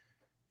fast,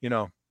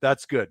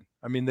 that's good.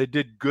 I mean, they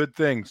did good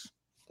things.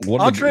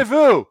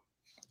 Entrez-vous.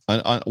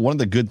 One of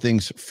the good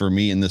things for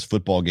me in this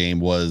football game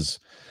was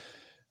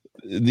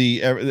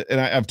and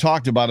I've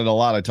talked about it a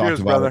lot. I've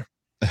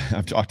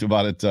talked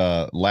about it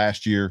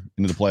last year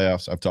into the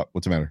playoffs.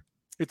 What's the matter?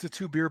 It's a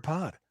 2-beer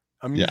pod.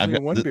 I'm usually a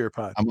 1-beer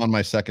pod. I'm on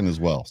my second as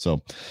well.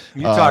 So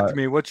you talk to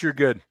me. What's your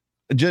good?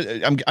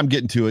 I'm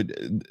getting to it.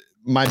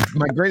 My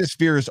greatest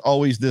fear is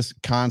always this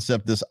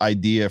concept, this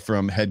idea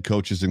from head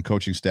coaches and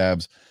coaching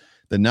staffs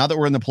that now that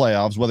we're in the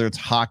playoffs, whether it's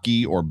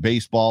hockey or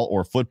baseball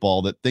or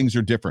football, that things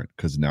are different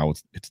because now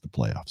it's the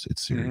playoffs.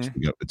 It's serious.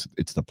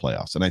 It's the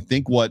playoffs. And I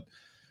think what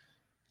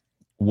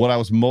I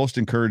was most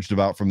encouraged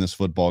about from this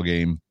football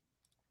game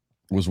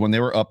was when they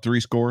were up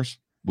 3 scores,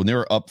 when they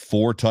were up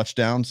 4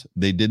 touchdowns,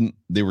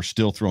 they were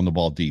still throwing the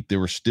ball deep. They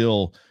were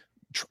still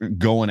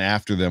going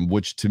after them,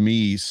 which to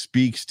me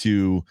speaks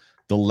to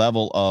the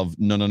level of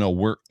no,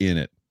 we're in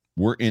it.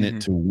 We're in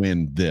it to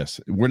win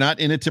this. We're not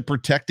in it to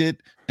protect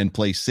it and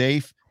play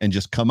safe and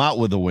just come out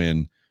with a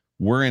win.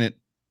 We're in it.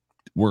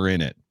 We're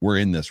in it. We're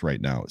in this right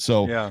now.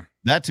 So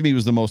that to me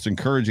was the most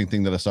encouraging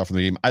thing that I saw from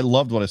the game. I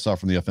loved what I saw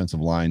from the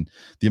offensive line.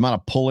 The amount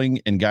of pulling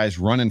and guys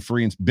running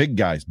free and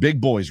big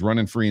boys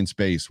running free in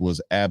space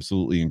was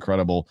absolutely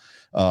incredible.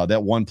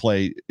 That one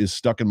play is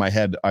stuck in my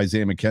head.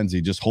 Isaiah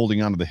McKenzie just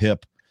holding onto the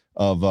hip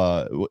of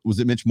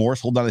was it Mitch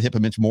Morse? Hold on to the hip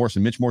of Mitch Morse,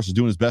 and Mitch Morse is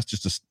doing his best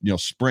just to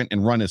sprint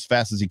and run as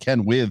fast as he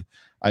can with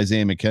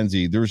Isaiah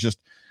McKenzie. There was just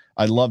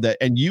I love that.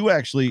 And you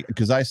actually,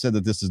 because I said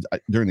that this is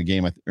during the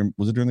game,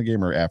 was it during the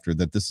game or after,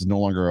 that this is no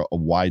longer a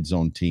wide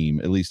zone team.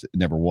 At least it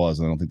never was.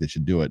 And I don't think they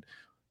should do it.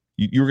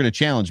 You were going to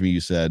challenge me, you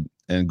said,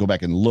 and go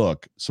back and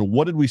look. So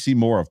what did we see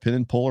more of, pin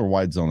and pull or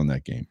wide zone in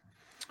that game?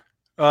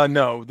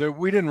 No,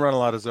 we didn't run a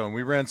lot of zone.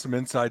 We ran some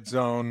inside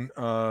zone,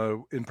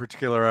 in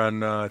particular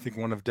on, I think,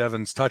 one of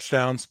Devin's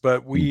touchdowns.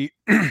 But we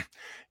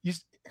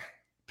used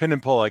pin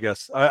and pull, I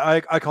guess.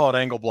 I call it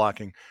angle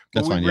blocking.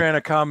 But we ran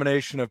a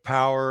combination of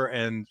power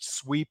and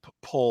sweep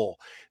pull.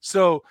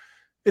 So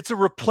it's a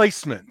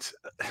replacement.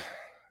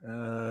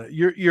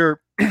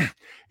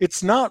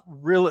 It's not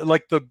really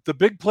like the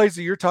big plays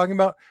that you're talking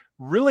about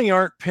really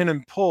aren't pin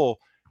and pull.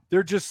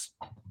 They're just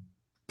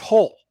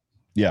pull.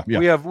 Yeah.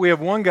 We have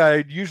one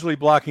guy usually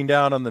blocking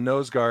down on the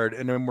nose guard,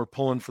 and then we're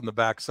pulling from the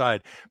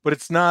backside. But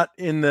it's not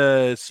in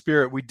the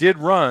spirit. We did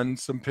run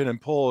some pin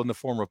and pull in the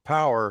form of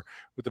power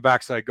with the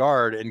backside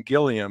guard and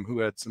Gilliam, who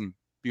had some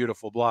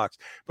beautiful blocks.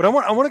 But I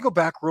want to go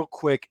back real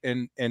quick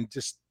and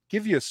just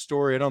give you a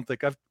story. I don't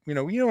think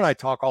you and I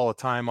talk all the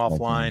time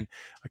offline.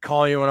 I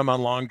call you when I'm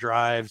on long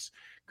drives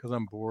because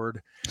I'm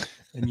bored,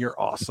 and you're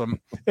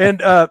awesome.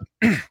 And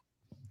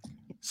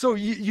so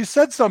you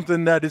said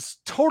something that is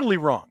totally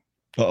wrong.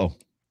 Uh-oh.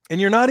 And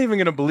you're not even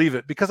going to believe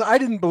it because I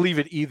didn't believe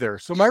it either.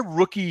 So my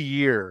rookie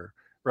year,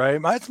 right?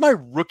 It's my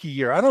rookie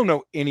year. I don't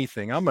know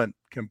anything. I'm a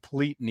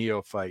complete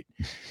neophyte.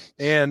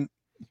 And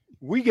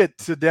we get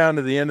down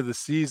to the end of the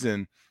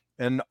season,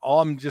 and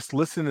I'm just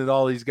listening to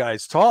all these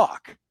guys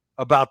talk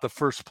about the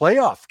first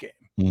playoff game.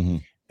 Mm-hmm.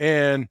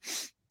 And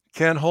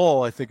Ken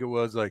Hull, I think it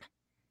was, like,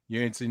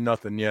 you ain't seen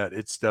nothing yet.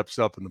 It steps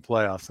up in the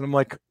playoffs. And I'm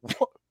like,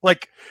 what?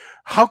 Like,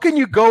 how can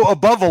you go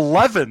above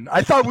 11?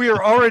 I thought we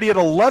were already at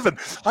 11.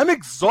 I'm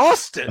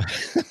exhausted.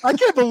 I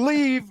can't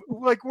believe,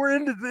 like, we're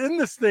in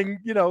this thing,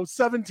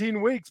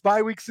 17 weeks,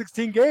 bye week,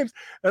 16 games.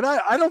 And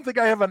I don't think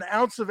I have an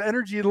ounce of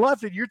energy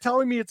left. And you're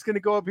telling me it's going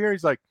to go up here.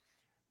 He's like,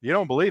 you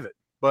don't believe it,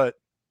 but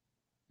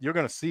you're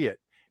going to see it.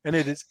 And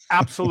it is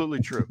absolutely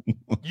true.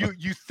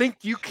 You think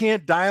you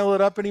can't dial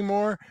it up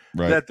anymore,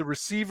 right? That the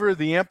receiver,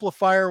 the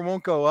amplifier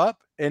won't go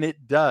up, and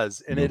it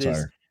does. And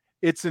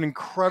it's an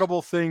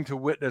incredible thing to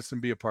witness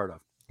and be a part of.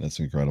 That's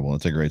incredible.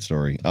 That's a great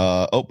story.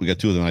 We got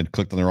 2 of them. I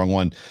clicked on the wrong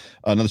one.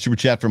 Another super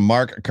chat from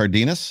Mark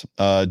Cardenas.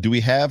 Do we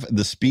have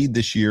the speed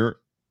this year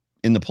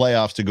in the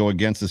playoffs to go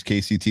against this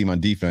KC team on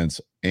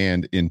defense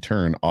and in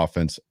turn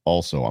offense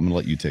also? I'm going to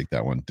let you take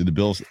that one. Did the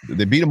Bills,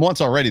 they beat them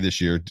once already this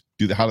year.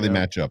 How do they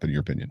match up in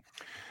your opinion?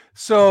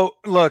 So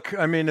look,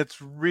 I mean,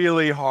 it's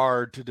really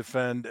hard to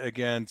defend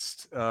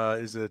against,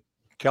 is it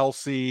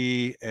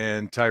Kelsey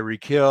and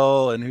Tyreek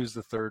Hill, and who's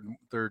the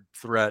third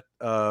threat?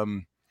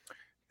 The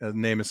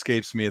name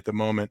escapes me at the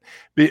moment.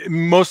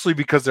 Mostly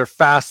because they're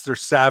fast, they're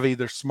savvy,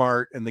 they're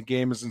smart, and the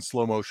game is in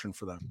slow motion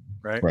for them,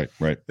 right?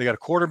 Right. They got a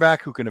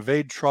quarterback who can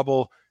evade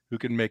trouble, who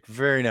can make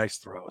very nice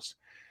throws.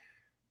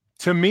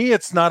 To me,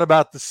 it's not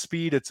about the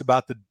speed, it's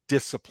about the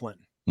discipline.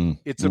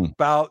 It's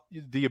about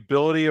the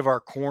ability of our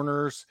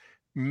corners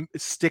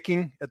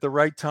sticking at the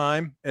right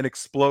time and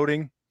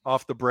exploding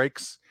off the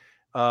breaks.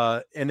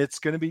 And it's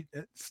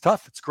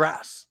tough. It's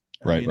grass.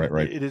 Right.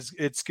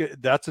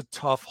 That's a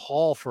tough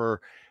haul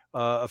for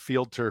a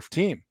field turf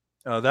team.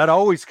 That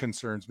always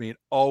concerns me. It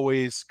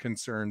always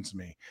concerns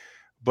me.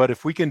 But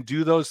if we can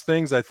do those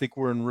things, I think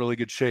we're in really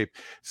good shape.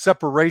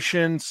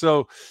 Separation.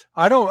 So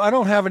I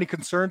don't have any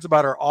concerns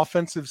about our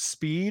offensive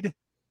speed.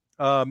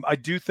 I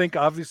do think,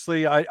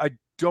 obviously, I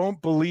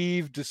don't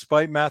believe,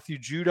 despite Matthew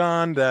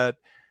Judon, that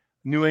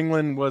New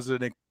England was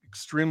an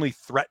extremely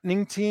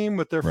threatening team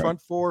with their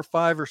front 4,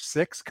 5, or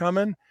 6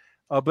 coming.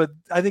 But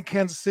I think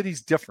Kansas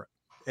City's different.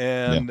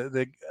 And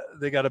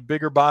they got a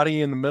bigger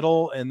body in the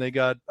middle, and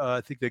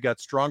I think they got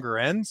stronger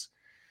ends.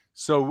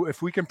 So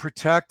if we can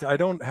protect, I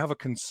don't have a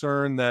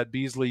concern that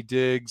Beasley,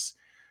 Diggs,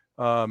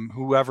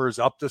 whoever is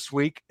up this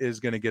week is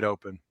going to get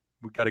open.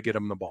 We got to get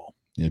them the ball.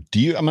 Yeah.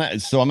 I'm going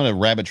to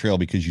rabbit trail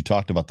because you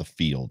talked about the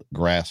field,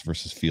 grass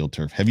versus field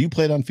turf. Have you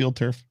played on field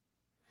turf?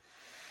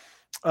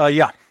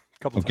 Yeah.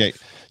 Couple times.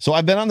 So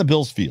I've been on the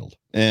Bills field,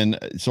 and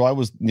so I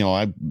was,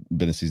 I've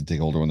been a season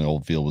ticket holder when the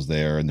old field was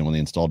there, and then when they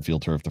installed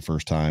field turf the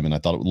first time, and I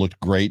thought it looked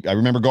great. I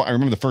remember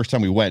the first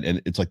time we went,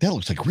 and it's like, that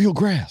looks like real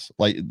grass.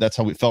 Like, that's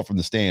how it felt from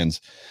the stands.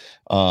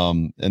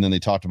 And then they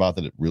talked about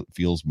that it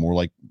feels more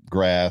like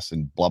grass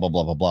and blah blah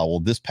blah blah blah. Well,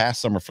 this past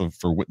summer for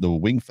the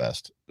Wing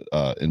Fest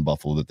in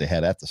Buffalo that they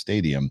had at the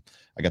stadium,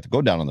 I got to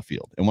go down on the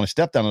field, and when I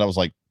stepped down it, I was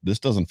like, this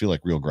doesn't feel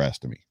like real grass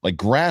to me. Like,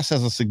 grass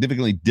has a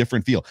significantly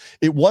different feel.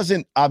 It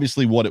wasn't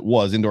obviously what it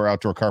was, indoor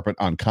outdoor carpet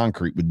on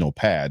concrete with no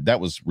pad. That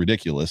was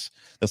ridiculous.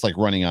 That's like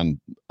running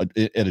at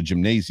a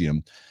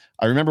gymnasium.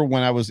 I remember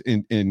when I was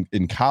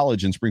in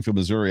college in Springfield,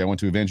 Missouri, I went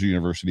to Evangel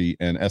University,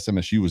 and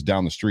SMSU was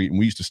down the street, and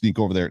we used to sneak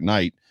over there at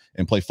night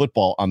and play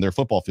football on their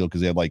football field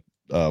because they had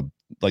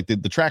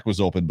the track was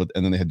open,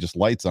 and then they had just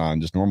lights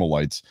on, just normal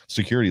lights,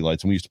 security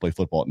lights, and we used to play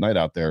football at night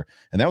out there.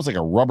 And that was like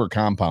a rubber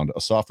compound,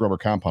 a soft rubber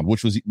compound,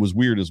 which was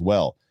weird as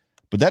well.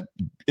 But that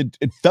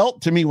it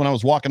felt to me when I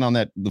was walking on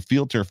the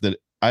field turf that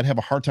I'd have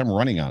a hard time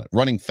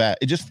running fat.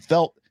 It just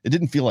it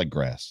didn't feel like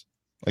grass.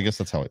 I guess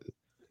that's how it.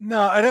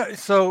 No, I don't.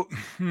 So,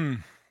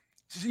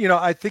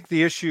 I think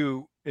the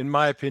issue, in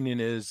my opinion,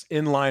 is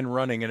inline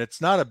running, and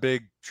it's not a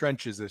big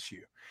trenches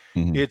issue.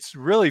 Mm-hmm. It's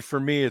really,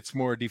 for me, it's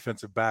more a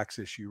defensive backs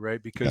issue,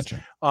 right? Because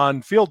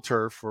on field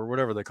turf, or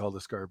whatever they call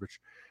this garbage,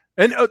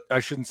 and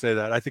I shouldn't say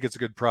that. I think it's a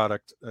good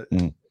product.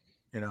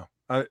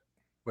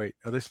 Wait,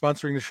 are they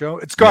sponsoring the show?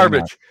 It's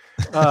garbage.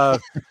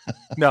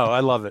 No, I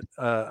love it.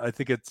 I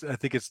think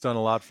it's done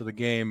a lot for the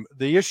game.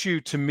 The issue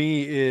to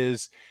me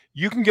is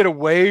you can get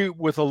away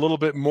with a little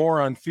bit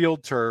more on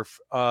field turf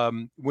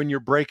when you're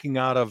breaking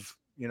out of,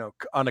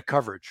 on a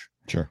coverage.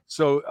 Sure.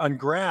 So on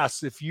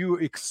grass, if you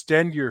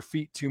extend your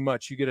feet too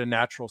much, you get a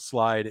natural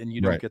slide and you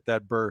don't get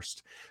that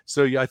burst.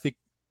 So I think,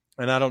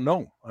 and I don't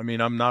know. I mean,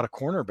 I'm not a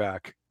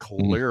cornerback,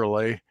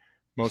 clearly,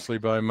 mostly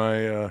by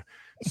my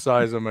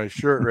size of my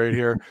shirt right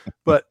here.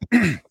 But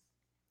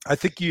I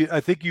think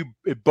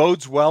it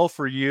bodes well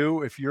for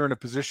you if you're in a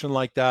position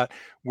like that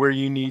where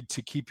you need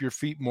to keep your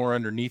feet more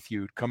underneath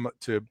you, come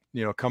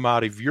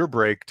out of your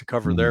break to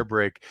cover their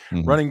break.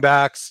 Running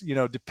backs,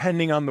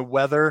 depending on the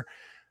weather.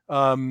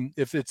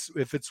 If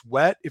it's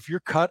wet, if you're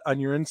cut on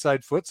your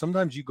inside foot,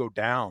 sometimes you go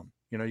down.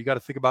 You got to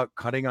think about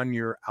cutting on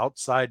your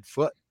outside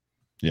foot.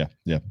 Yeah.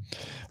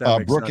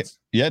 Brooke, sense.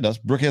 Yeah, it does.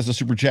 Brooke has a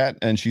super chat,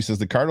 and she says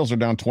the Cardinals are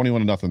down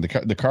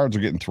 21-0. The Cards are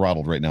getting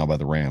throttled right now by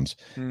the Rams.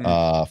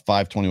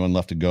 5:21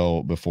 left to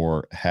go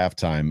before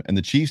halftime, and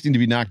the Chiefs need to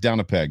be knocked down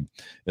a peg,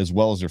 as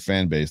well as their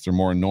fan base. They're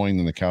more annoying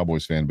than the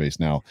Cowboys fan base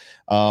now.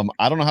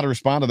 I don't know how to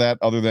respond to that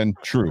other than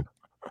true.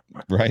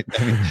 Right.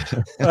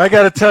 I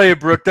got to tell you,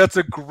 Brooke, that's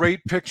a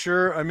great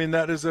picture. I mean,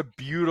 that is a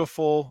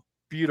beautiful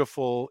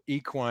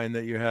equine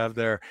that you have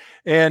there.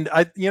 And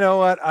I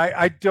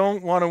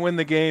don't want to win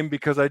the game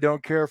because I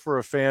don't care for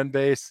a fan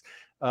base.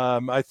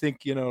 I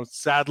think,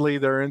 sadly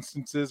there are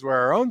instances where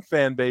our own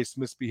fan base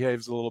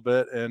misbehaves a little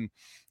bit. And,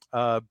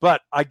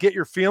 but I get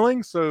your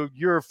feeling. So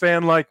you're a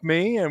fan like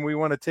me, and we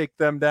want to take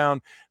them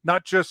down,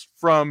 not just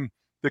from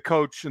the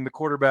coach and the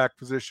quarterback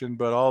position,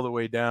 but all the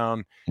way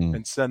down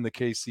and send the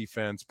KC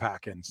fans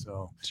packing.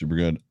 So super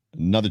good.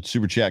 Another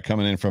super chat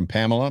coming in from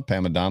Pamela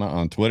Donna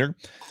on Twitter.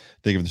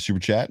 Thank you for the super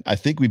chat. I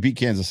think we beat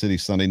Kansas City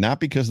Sunday,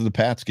 not because of the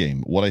Pats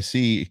game. What I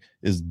see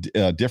is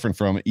different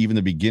from even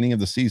the beginning of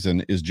the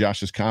season is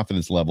Josh's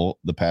confidence level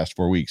the past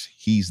 4 weeks.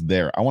 He's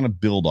there. I want to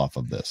build off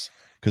of this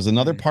because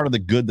another part of the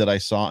good that I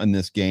saw in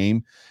this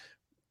game,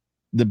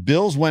 the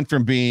Bills went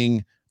from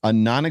being a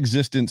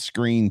non-existent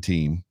screen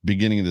team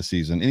beginning of the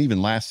season and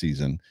even last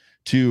season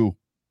to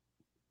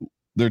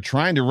they're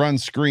trying to run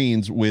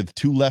screens with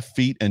 2 left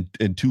feet and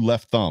 2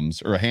 left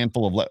thumbs, or a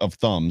handful of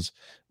thumbs,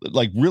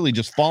 like really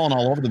just falling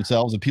all over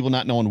themselves and people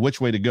not knowing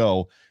which way to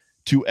go,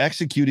 to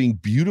executing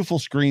beautiful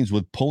screens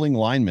with pulling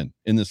linemen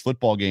in this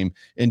football game.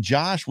 And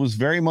Josh was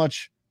very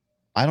much,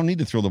 I don't need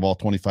to throw the ball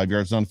 25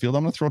 yards downfield.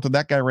 I'm going to throw it to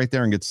that guy right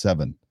there and get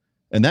 7.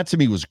 And that to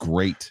me was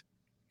great.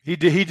 He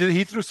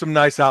threw some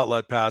nice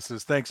outlet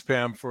passes. Thanks,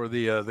 Pam, for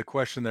the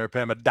question there,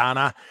 Pam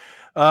Adana.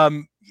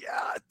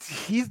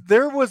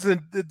 There was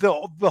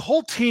the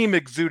whole team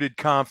exuded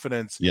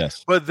confidence.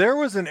 Yes. But there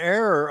was an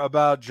error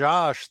about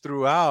Josh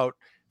throughout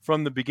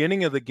from the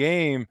beginning of the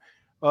game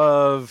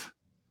of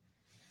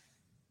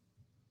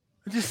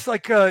just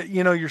like,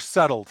 you're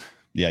settled.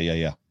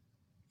 Yeah.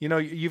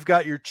 You've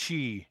got your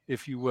chi,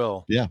 if you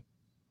will. Yeah.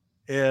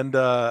 And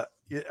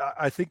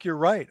I think you're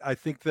right. I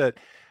think that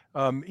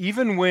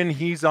even when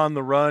he's on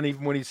the run,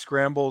 even when he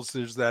scrambles,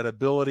 there's that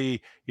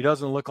ability. He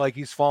doesn't look like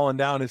he's falling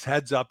down. His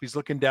head's up. He's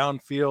looking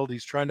downfield.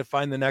 He's trying to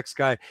find the next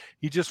guy.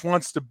 He just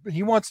wants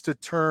to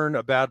turn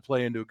a bad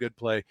play into a good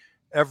play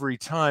every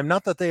time.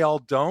 Not that they all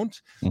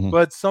don't,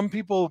 but some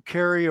people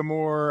carry a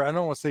more, I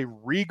don't want to say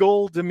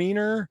regal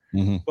demeanor,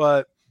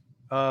 but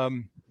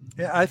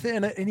I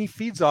think, and he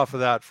feeds off of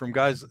that from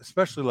guys,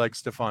 especially like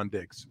Stephon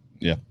Diggs.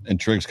 Yeah. And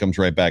Triggs comes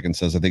right back and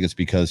says, I think it's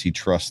because he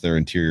trusts their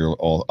interior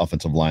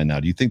offensive line now.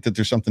 Do you think that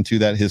there's something to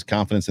that, his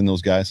confidence in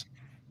those guys?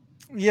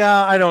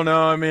 Yeah, I don't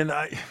know. I mean,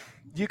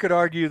 you could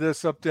argue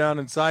this up, down,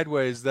 and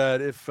sideways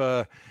that if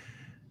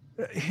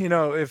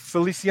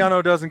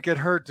Feliciano doesn't get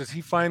hurt, does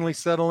he finally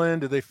settle in?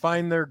 Do they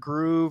find their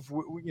groove?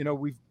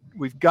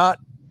 We've got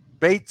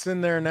Bates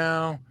in there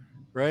now,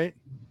 right?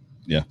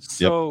 Yeah.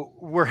 So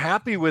we're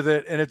happy with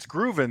it and it's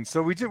grooving.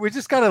 So we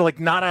just got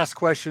to not ask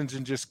questions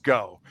and just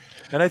go.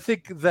 And I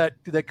think that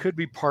could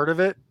be part of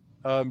it.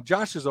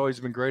 Josh has always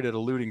been great at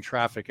eluding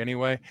traffic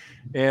anyway.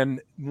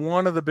 And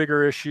one of the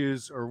bigger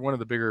issues, or one of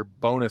the bigger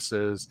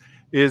bonuses,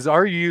 is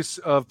our use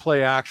of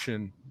play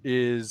action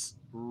is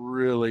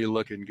really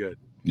looking good.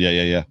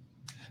 Yeah.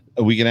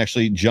 We can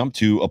actually jump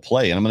to a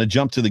play, and I'm going to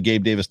jump to the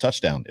Gabe Davis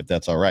touchdown, if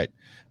that's all right.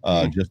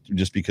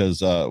 Just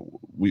because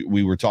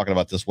we were talking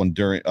about this one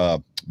during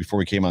before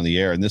we came on the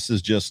air, and this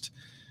is just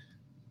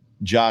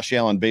Josh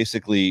Allen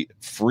basically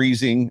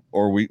freezing,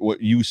 or what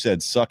you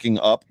said, sucking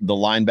up the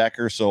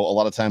linebacker. So a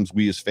lot of times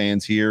we as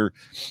fans here,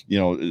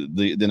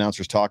 the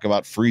announcers talk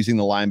about freezing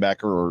the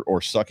linebacker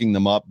or sucking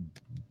them up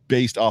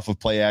based off of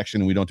play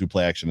action, and we don't do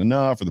play action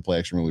enough, or the play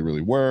action really,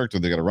 really worked, or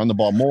they got to run the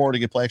ball more to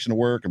get play action to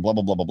work, and blah,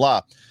 blah, blah, blah,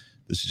 blah.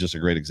 This is just a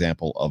great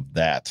example of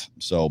that.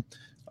 So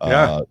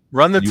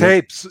run the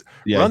tapes.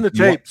 Run the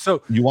tape.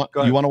 So you want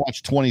to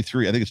watch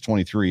 23. I think it's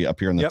 23 up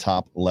here in the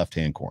top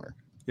left-hand corner.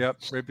 Yep,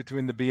 right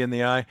between the B and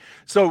the I.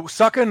 So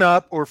sucking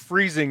up or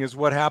freezing is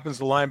what happens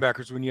to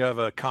linebackers when you have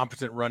a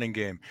competent running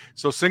game.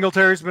 So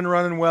Singletary's been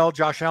running well.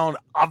 Josh Allen,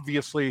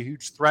 obviously a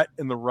huge threat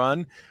in the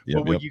run.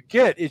 But what you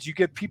get is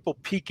people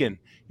peeking.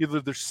 Either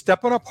they're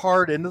stepping up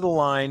hard into the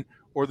line,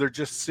 or they're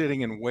just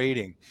sitting and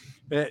waiting.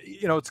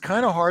 It's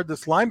kind of hard.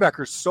 This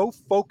linebacker is so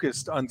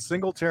focused on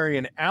Singletary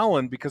and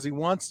Allen because he's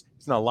not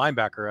a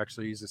linebacker,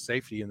 actually. He's a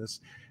safety in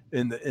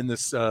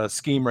this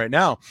scheme right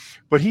now.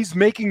 But he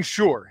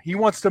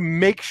wants to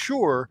make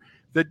sure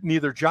that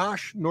neither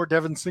Josh nor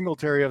Devin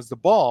Singletary has the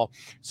ball.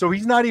 So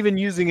he's not even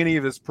using any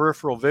of his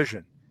peripheral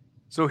vision.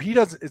 So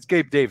it's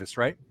Gabe Davis,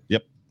 right?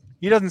 Yep.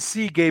 He doesn't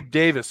see Gabe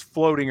Davis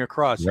floating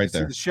across. Right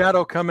there. See the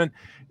shadow coming.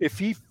 If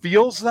he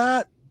feels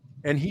that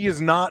and he is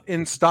not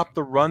in stop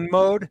the run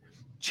mode,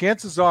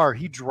 chances are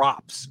he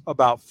drops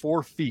about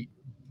 4 feet,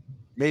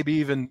 maybe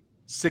even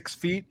 6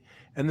 feet,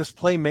 and this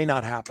play may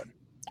not happen.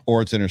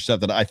 Or it's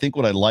intercepted. I think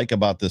what I like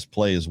about this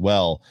play as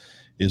well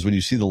is when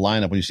you see the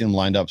lineup, when you see them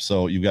lined up.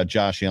 So you've got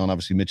Josh Allen,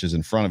 obviously Mitch is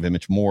in front of him,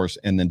 Mitch Morse,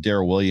 and then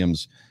Darrell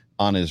Williams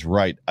on his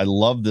right. I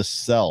love this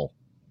sell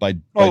by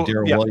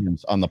Darrell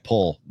Williams on the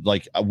pull.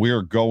 Like,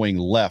 we're going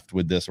left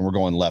with this, and we're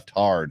going left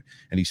hard,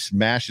 and he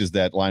smashes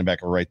that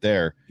linebacker right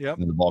there, and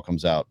then the ball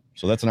comes out.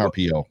 So that's an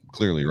RPO,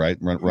 clearly, right?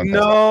 Run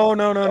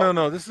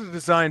No. This is a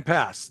design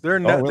pass. They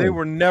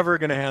were never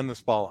going to hand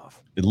this ball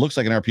off. It looks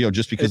like an RPO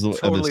just because of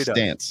the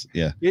stance.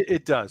 Yeah,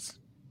 it does.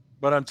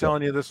 But I'm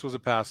telling you, this was a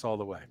pass all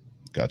the way.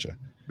 Gotcha.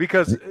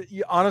 Because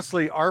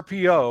honestly,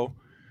 RPO,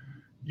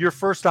 your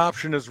first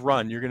option is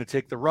run. You're going to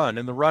take the run,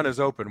 and the run is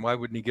open. Why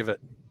wouldn't he give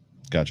it?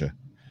 Gotcha.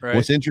 Right.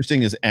 What's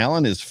interesting is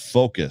Allen is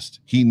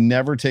focused. He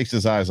never takes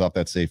his eyes off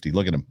that safety.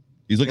 Look at him.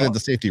 He's looking at the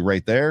safety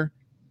right there,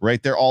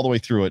 all the way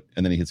through it,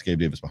 and then he hits Gabe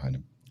Davis behind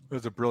him. It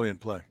was a brilliant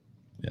play.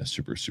 Yeah,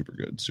 super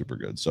good.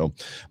 So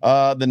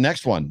the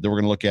next one that we're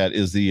going to look at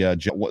is the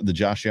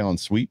Josh Allen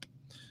sweep.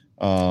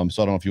 So I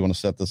don't know if you want to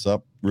set this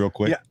up real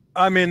quick. Yeah,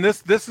 I mean,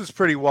 this is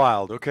pretty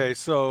wild. Okay,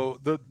 so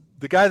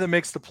the guy that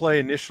makes the play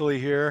initially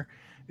here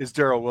is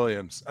Darrell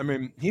Williams. I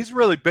mean, he's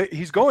really big.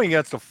 He's going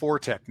against a 4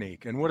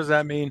 technique. And what does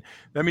that mean?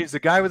 That means the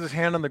guy with his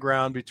hand on the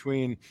ground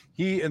between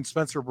he and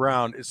Spencer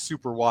Brown is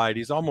super wide.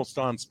 He's almost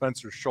on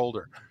Spencer's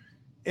shoulder.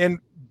 And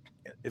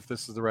if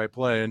this is the right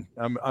play, and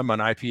I'm on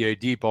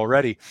IPA deep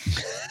already.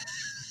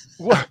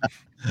 What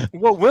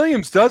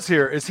Williams does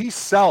here is he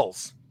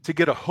sells to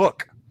get a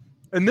hook.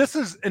 And this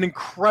is an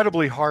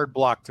incredibly hard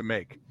block to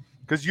make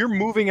because you're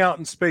moving out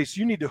in space.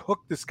 You need to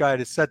hook this guy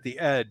to set the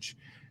edge.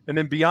 And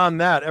then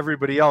beyond that,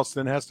 everybody else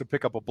then has to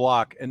pick up a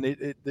block. And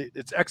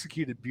it's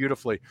executed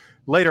beautifully.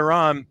 Later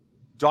on,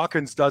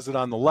 Dawkins does it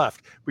on the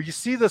left. But you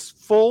see this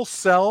full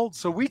sell.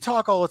 So we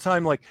talk all the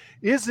time like,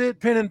 is it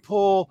pin and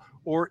pull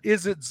or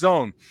is it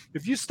zone?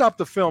 If you stop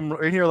the film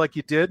right here like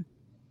you did,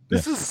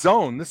 this is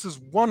zone. This is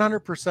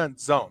 100%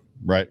 zone.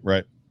 Right.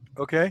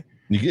 Okay.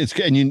 You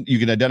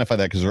can identify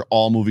that because they're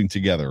all moving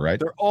together, right?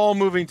 They're all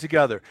moving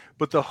together.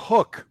 But the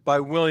hook by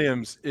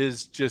Williams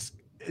is just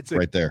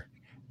right there.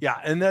 Yeah,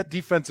 and that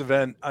defensive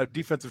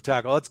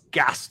tackle, that's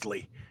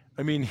ghastly.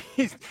 I mean,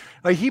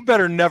 he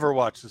better never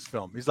watch this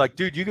film. He's like,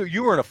 dude,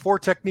 you were in a 4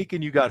 technique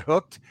and you got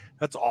hooked.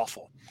 That's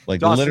awful. Like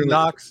Dawson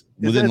Knox.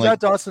 Is that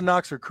Dawson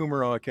Knox or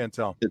Kumaro? I can't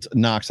tell. It's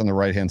Knox on the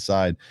right-hand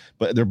side,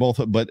 but they're both.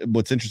 But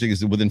what's interesting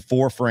is that within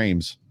 4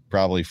 frames,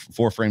 probably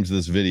 4 frames of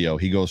this video,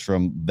 he goes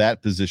from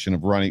that position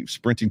of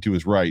sprinting to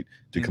his right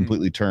to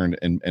completely turn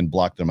and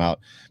block them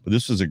out. But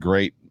this was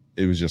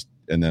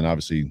and then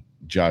obviously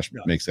Josh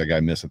makes that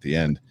guy miss at the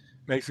end.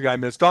 Makes the guy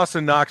miss.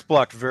 Dawson Knox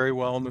blocked very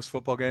well in this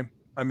football game.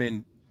 I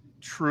mean,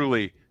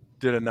 truly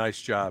did a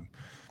nice job.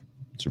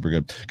 Super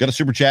good. Got a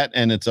super chat,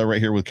 and it's right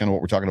here with kind of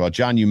what we're talking about.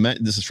 John,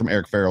 this is from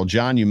Eric Farrell.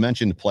 John, you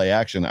mentioned play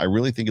action. I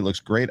really think it looks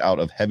great out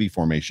of heavy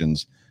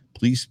formations.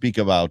 Please speak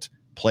about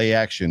play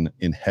action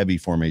in heavy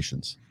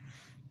formations.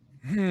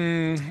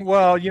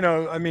 Well,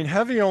 I mean,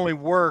 heavy only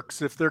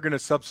works if they're going to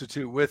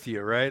substitute with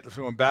you, right?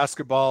 So in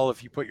basketball,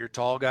 if you put your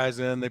tall guys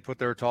in, they put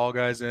their tall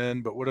guys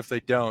in. But what if they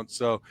don't?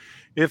 So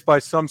if by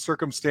some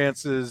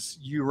circumstances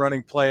you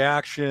running play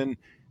action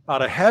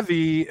out of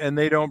heavy and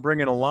they don't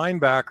bring in a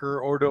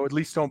linebacker, or at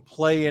least don't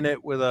play in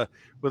it with a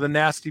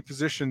nasty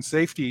position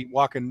safety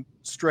walking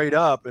straight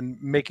up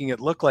and making it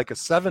look like a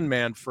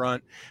 7-man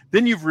front,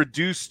 then you've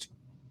reduced.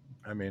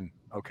 I mean,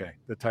 okay,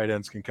 the tight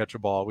ends can catch a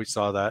ball. We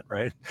saw that,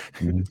 right?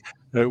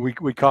 Mm-hmm.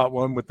 We caught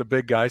one with the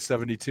big guy,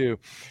 72.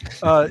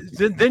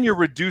 Then you're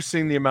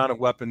reducing the amount of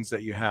weapons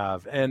that you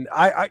have. And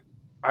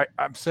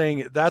I'm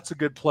saying that's a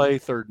good play,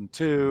 3rd and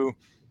 2,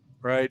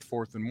 right?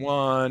 4th and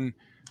 1,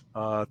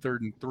 3rd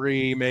and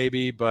 3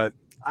 maybe. But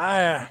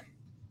I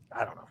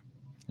don't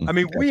know. I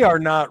mean, we are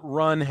not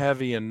run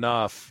heavy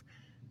enough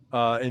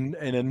and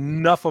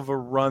enough of a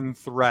run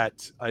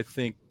threat, I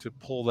think, to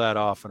pull that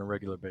off on a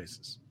regular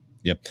basis.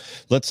 Yep.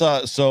 Let's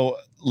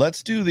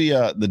do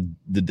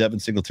the Devin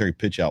Singletary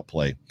pitch out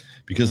play,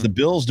 because the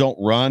Bills don't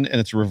run and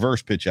it's a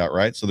reverse pitch out,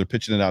 right? So they're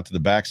pitching it out to the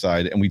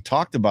backside. And we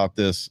talked about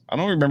this. I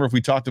don't remember if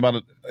we talked about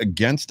it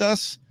against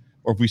us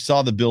or if we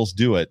saw the Bills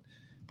do it,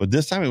 but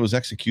this time it was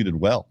executed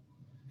well.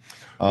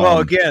 Well,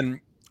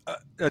 again,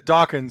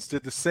 Dawkins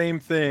did the same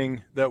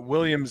thing that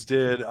Williams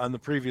did on the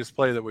previous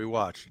play that we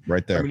watched.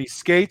 Right there. I mean, he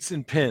skates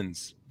and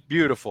pins.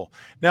 Beautiful.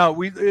 Now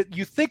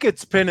you think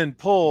it's pin and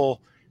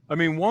pull. I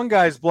mean, one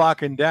guy's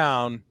blocking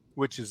down,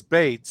 which is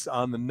Bates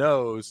on the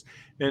nose,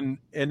 and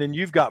then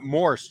you've got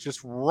Morse just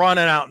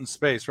running out in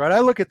space, right? I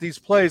look at these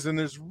plays, and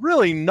there's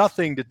really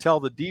nothing to tell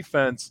the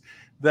defense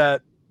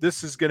that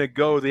this is going to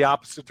go the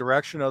opposite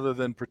direction other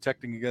than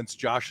protecting against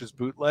Josh's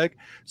bootleg.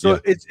 So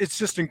it's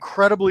just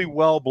incredibly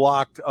well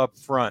blocked up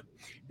front.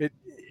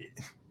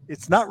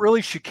 It's not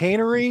really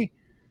chicanery,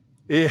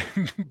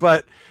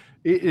 but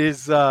it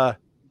is.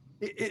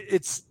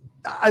 It's.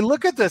 I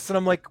look at this and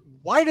I'm like,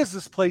 why does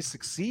this play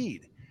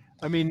succeed?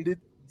 I mean,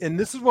 and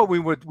this is what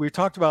we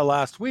talked about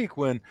last week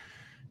when,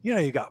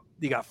 you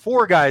got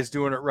 4 guys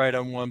doing it right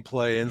on one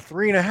play and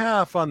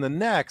 3.5 on the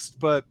next.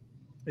 But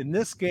in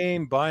this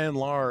game, by and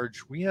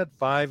large, we had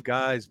 5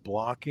 guys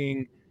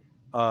blocking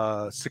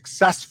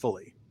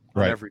successfully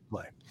on every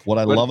play. What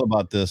I love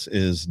about this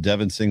is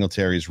Devin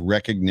Singletary's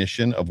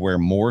recognition of where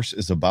Morse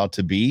is about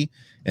to be,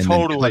 and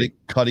then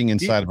cutting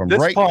inside of him.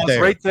 This pause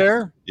right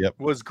there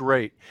was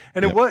great.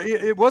 And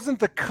it wasn't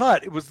the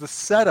cut, it was the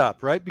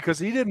setup, right? Because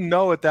he didn't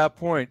know at that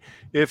point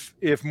if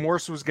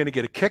Morse was going to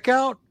get a kick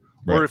out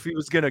or if he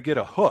was going to get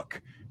a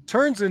hook.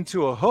 Turns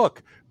into a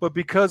hook, but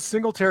because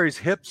Singletary's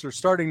hips are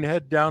starting to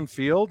head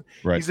downfield,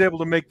 he's able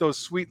to make those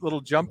sweet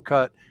little jump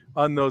cut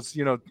on those,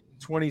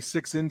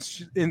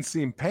 26-inch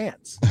inseam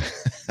pants.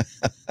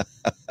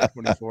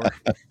 24.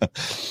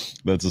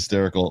 That's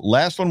hysterical.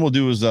 Last one we'll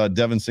do is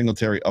Devin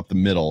Singletary up the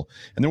middle,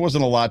 and there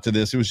wasn't a lot to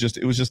this. It was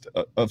just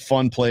a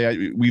fun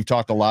play. We've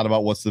talked a lot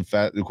about what's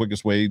the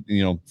quickest way,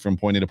 from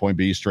point A to point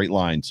B, straight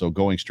line. So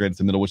going straight at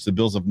the middle, which the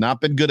Bills have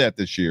not been good at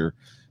this year,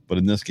 but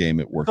in this game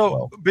it worked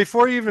well.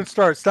 Before you even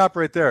stop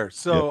right there.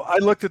 So I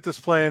looked at this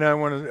play and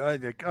I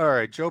think, all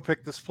right, Joe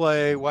picked this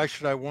play. Why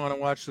should I want to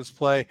watch this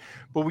play?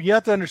 But what you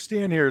have to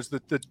understand here is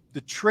that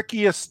the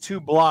trickiest 2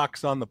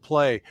 blocks on the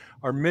play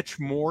are Mitch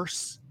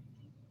Morse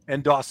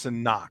and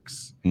Dawson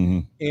Knox.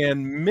 Mm-hmm.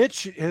 And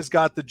Mitch has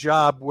got the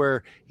job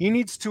where he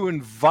needs to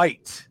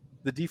invite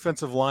the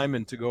defensive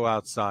lineman to go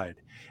outside.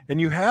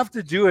 And you have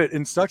to do it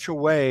in such a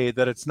way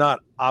that it's not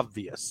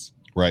obvious.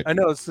 Right. I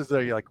know this is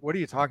you're like, what are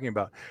you talking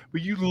about?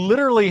 But you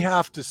literally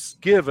have to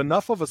give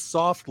enough of a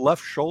soft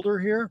left shoulder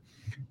here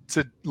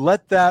to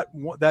let that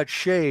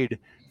shade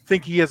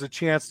think he has a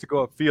chance to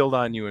go upfield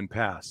on you and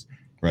pass.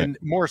 Right. And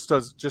Morse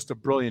does just a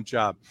brilliant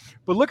job.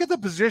 But look at the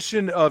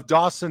position of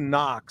Dawson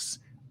Knox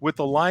with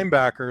the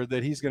linebacker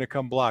that he's going to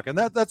come block. And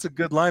that's a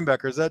good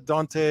linebacker. Is that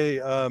Dante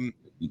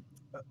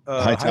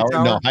Hightower?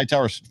 No,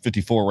 Hightower's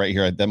 54 right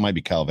here. That might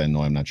be Calvin.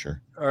 No, I'm not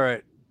sure. All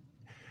right.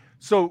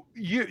 So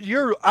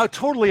you're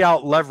totally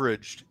out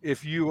leveraged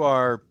if you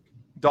are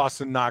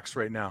Dawson Knox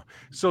right now.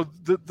 So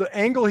the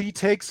angle he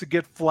takes to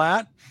get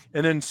flat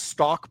and then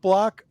stalk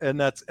block, and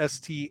that's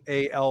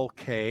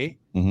STALK.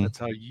 That's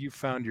how you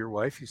found your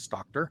wife. You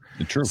stalked her.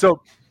 True.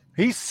 So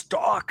he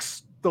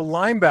stalks the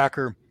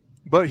linebacker,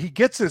 but he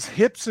gets his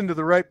hips into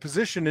the right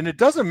position, and it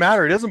doesn't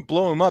matter. It doesn't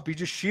blow him up. He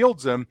just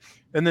shields him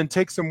and then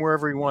takes him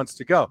wherever he wants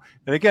to go.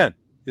 And again,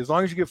 as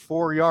long as you get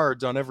 4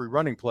 yards on every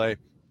running play,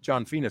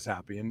 John Fina's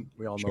happy, and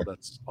we all know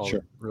that's all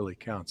that really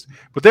counts.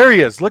 But there he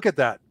is. Look at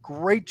that.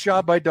 Great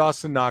job by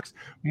Dawson Knox.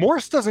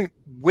 Morse doesn't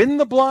win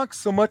the block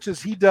so much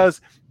as he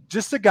does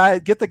just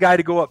get the guy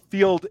to go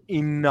upfield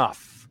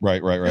enough.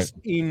 Right. Just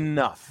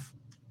enough.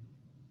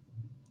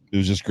 It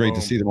was just great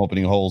to see them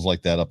opening holes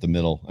like that up the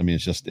middle. I mean,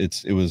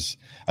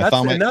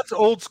 that's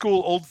old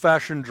school, old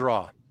fashioned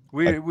draw.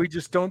 We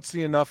just don't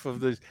see enough of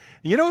this.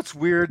 You know, it's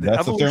weird. The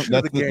evolution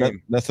of the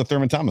game. That's the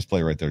Thurman Thomas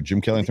play right there.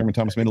 Jim Kelly and Thurman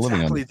Thomas made a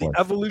living on it. The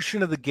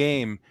evolution of the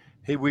game.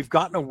 Hey, we've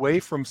gotten away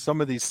from some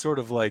of these sort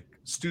of like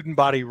student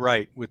body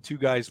right with 2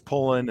 guys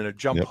pulling and a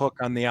jump hook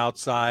on the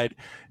outside,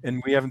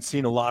 and we haven't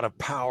seen a lot of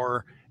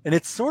power. And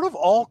it's sort of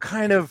all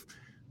kind of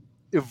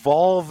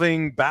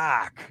evolving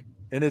back,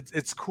 and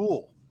it's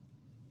cool.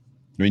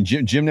 I mean,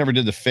 Jim never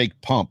did the fake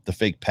pump, the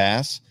fake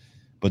pass.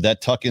 But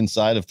that tuck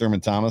inside of Thurman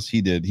Thomas,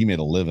 he made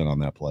a living on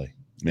that play.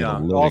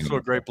 Also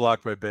a great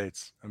block by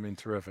Bates. I mean,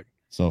 terrific.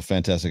 So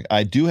fantastic.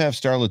 I do have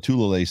Star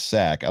Lotulelei's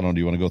sack. I don't know. Do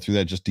you want to go through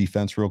that just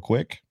defense real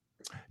quick?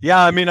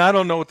 Yeah, I mean, I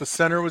don't know what the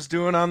center was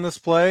doing on this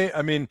play.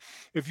 I mean,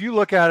 if you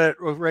look at it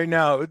right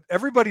now,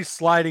 everybody's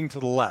sliding to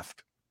the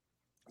left.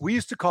 We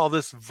used to call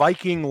this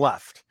Viking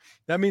left.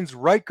 That means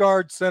right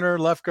guard, center,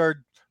 left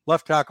guard,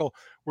 left tackle.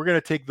 We're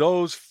going to take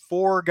those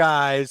 4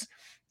 guys,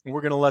 and we're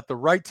going to let the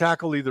right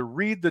tackle either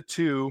read the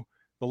 2,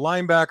 the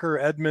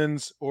linebacker,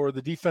 Edmonds, or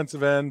the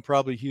defensive end,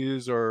 probably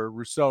Hughes or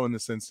Rousseau in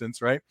this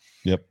instance, right?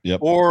 Yep.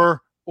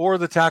 Or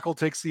the tackle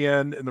takes the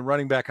end and the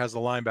running back has the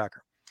linebacker.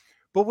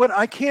 But what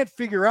I can't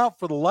figure out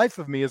for the life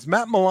of me is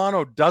Matt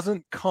Milano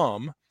doesn't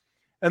come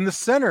and the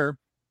center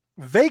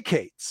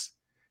vacates.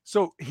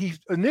 So he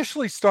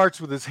initially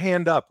starts with his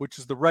hand up, which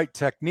is the right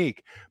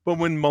technique. But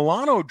when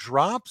Milano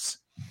drops,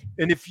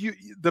 and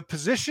the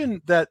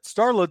position that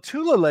Star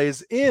Lotulelei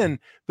is in,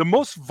 the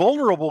most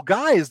vulnerable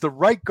guy is the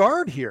right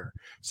guard here.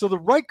 So the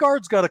right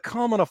guard's got to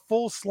come on a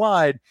full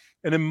slide.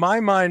 And in my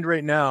mind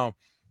right now,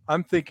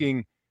 I'm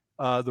thinking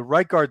the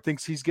right guard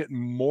thinks he's getting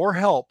more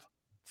help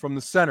from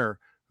the center,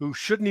 who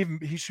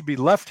he should be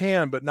left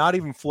hand, but not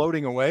even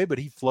floating away, but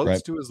he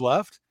floats to his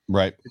left.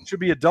 Right. It should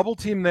be a double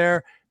team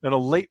there, then a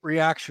late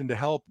reaction to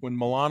help when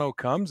Milano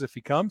comes, if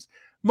he comes.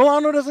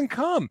 Milano doesn't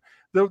come.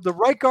 The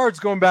right guard's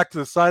going back to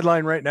the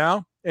sideline right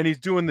now, and he's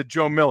doing the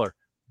Joe Miller.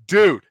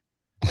 Dude,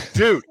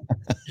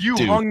 you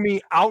hung me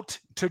out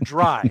to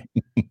dry.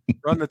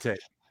 Run the tape.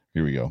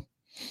 Here we go.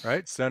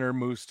 Right? Center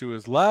moves to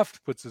his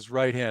left, puts his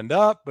right hand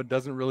up, but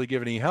doesn't really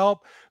give any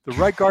help. The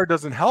right guard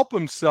doesn't help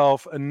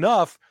himself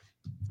enough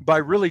by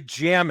really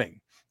jamming.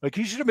 Like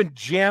he should have been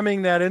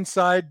jamming that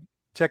inside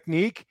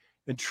technique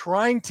and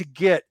trying to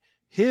get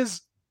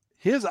his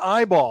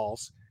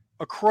eyeballs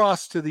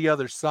across to the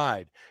other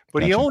side.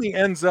 But he only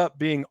ends up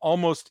being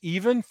almost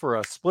even for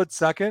a split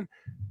second,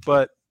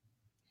 but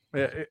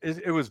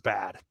it was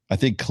bad. I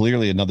think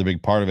clearly another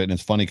big part of it, and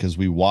it's funny because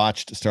we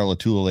watched Star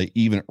Lotulelei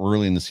even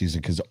early in the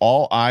season because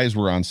all eyes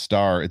were on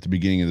Star at the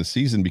beginning of the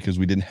season because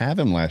we didn't have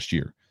him last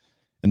year.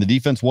 And the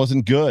defense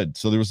wasn't good.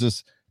 So there was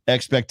this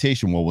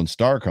expectation, well, when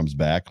Star comes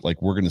back,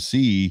 like we're going to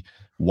see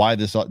why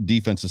this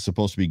defense is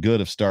supposed to be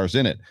good if Star's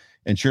in it.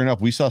 And sure enough,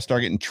 we saw Star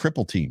getting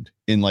triple teamed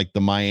in like the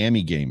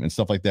Miami game and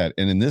stuff like that.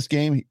 And in this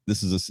game,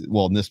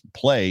 in this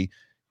play,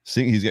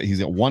 he's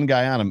got one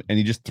guy on him and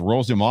he just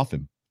throws him off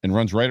him and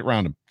runs right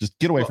around him. Just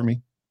get away from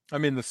me. I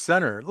mean, the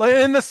center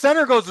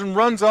goes and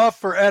runs off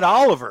for Ed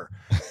Oliver.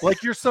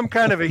 Like you're some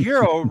kind of a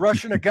hero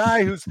rushing a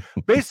guy who's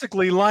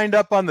basically lined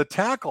up on the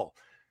tackle.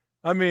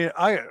 I mean,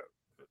 I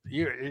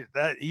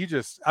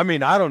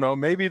don't know,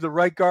 maybe the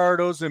right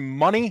guard owes him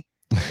money.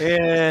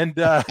 And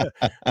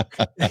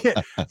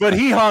but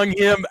he hung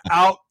him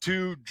out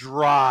to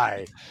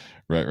dry.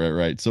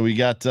 Right. So we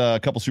got a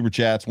couple super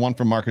chats. One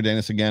from Marco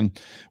Dennis again.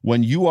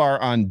 When you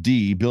are on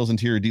D, Bill's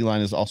interior D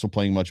line is also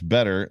playing much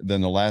better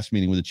than the last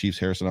meeting with the Chiefs,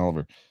 Harrison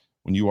Oliver.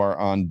 When you are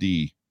on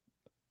D,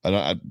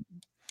 I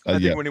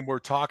think when we're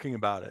talking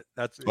about it,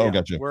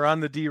 gotcha. We're on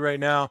the D right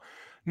now,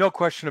 no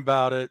question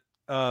about it.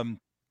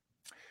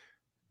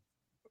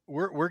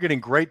 We're getting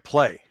great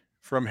play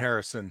from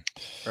Harrison,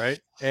 right?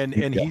 And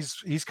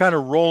he's kind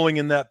of rolling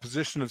in that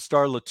position of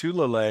Star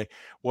Lotulelei.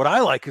 What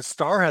I like is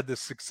Star had this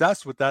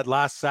success with that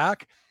last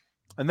sack,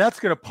 and that's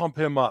going to pump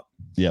him up.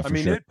 Yeah,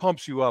 it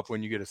pumps you up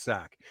when you get a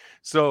sack.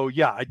 So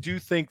yeah, I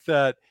think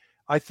that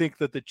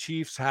the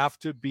Chiefs have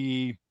to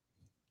be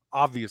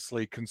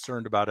obviously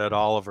concerned about Ed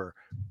Oliver,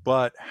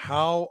 but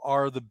how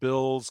are the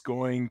Bills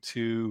going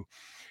to?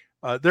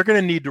 They're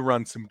going to need to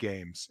run some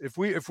games. If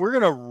we're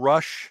going to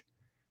rush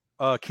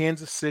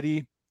Kansas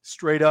City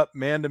straight up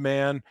man to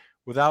man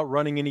without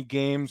running any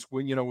games,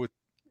 with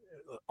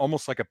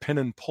almost like a pin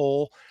and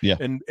pull,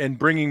 and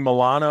bringing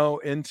Milano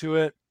into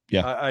it,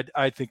 Yeah.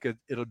 I think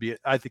it'll be.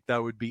 I think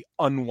that would be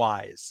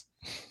unwise.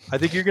 I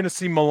think you're going to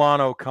see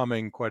Milano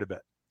coming quite a bit.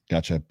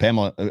 Gotcha.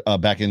 Pamela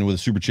back in with a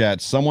super chat.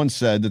 Someone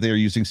said that they are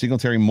using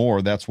Singletary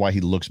more. That's why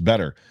he looks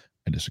better.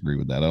 I disagree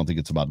with that. I don't think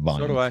it's about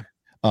volume. So do I.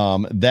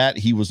 That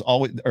he was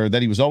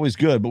always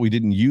good, but we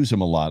didn't use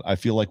him a lot. I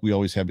feel like we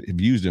always have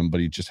used him,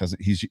 but he just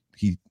hasn't.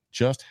 He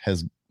just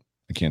has.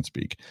 I can't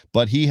speak,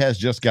 but he has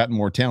just gotten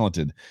more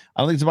talented.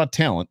 I don't think it's about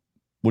talent.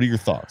 What are your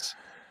thoughts?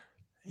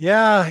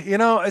 Yeah,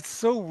 it's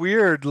so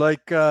weird.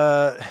 Like,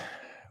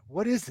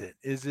 what is it?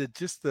 Is it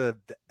just the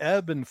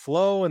ebb and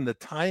flow and the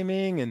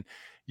timing, and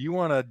you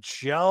want to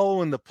gel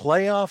when the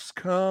playoffs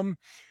come?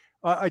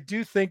 I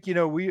do think,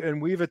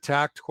 we've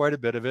attacked quite a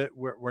bit of it.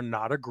 We're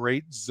not a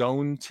great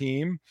zone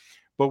team,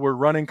 but we're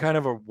running kind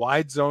of a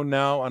wide zone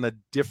now on a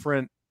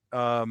different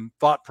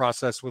thought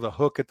process with a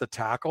hook at the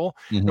tackle.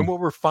 Mm-hmm. And what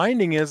we're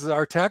finding is that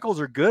our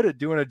tackles are good at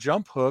doing a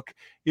jump hook,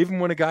 even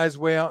when a guy's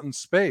way out in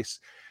space.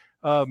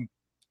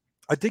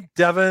 I think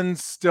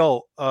Devin's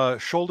still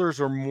shoulders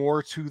are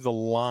more to the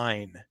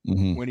line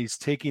when he's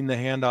taking the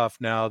handoff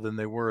now than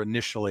they were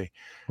initially.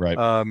 Right.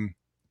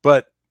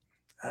 But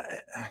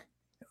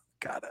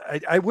God,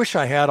 I wish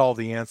I had all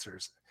the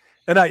answers,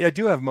 and I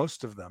do have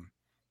most of them,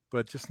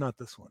 but just not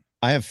this one.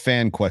 I have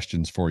fan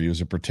questions for you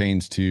as it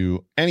pertains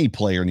to any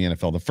player in the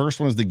NFL. The first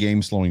one is the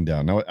game slowing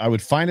down. Now, I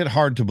would find it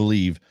hard to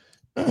believe,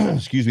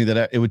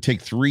 that it would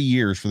take 3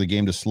 years for the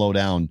game to slow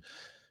down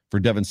for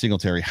Devin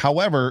Singletary.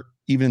 However,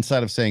 even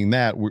inside of saying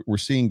that, we're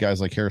seeing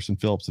guys like Harrison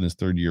Phillips in his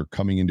third year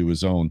coming into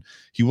his own.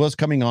 He was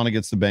coming on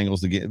against the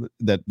Bengals the game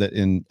that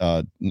in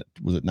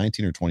was it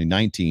 19 or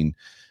 2019.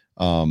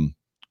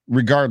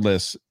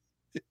 Regardless,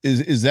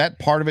 is that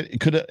part of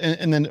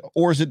it?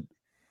 Or is it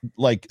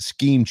like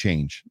scheme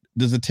change?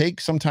 Does it take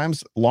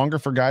sometimes longer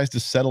for guys to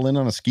settle in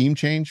on a scheme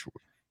change?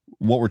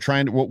 What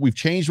we've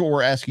changed what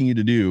we're asking you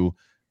to do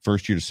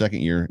first year to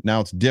second year. Now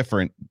it's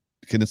different.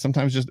 Can it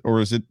sometimes or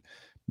is it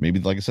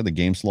maybe, like I said, the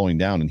game's slowing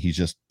down and he's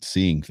just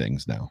seeing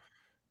things now?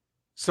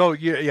 So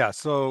yeah.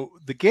 So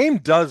the game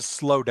does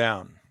slow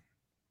down.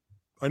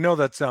 I know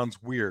that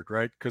sounds weird,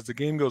 right? Because the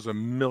game goes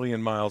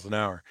 1,000,000 miles an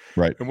hour.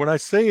 Right. And when I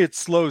say it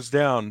slows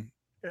down,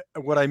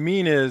 what I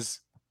mean is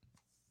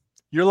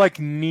you're like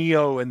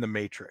Neo in the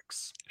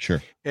Matrix.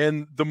 Sure.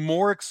 And the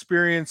more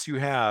experience you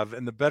have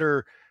and the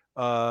better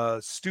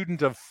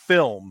student of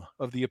film,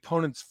 of the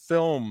opponent's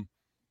film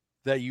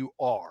that you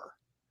are,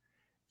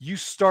 you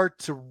start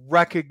to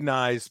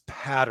recognize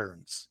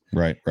patterns.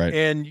 Right.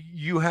 And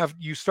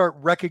you start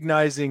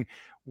recognizing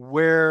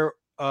where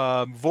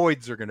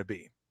voids are going to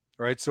be.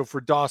 Right. So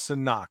for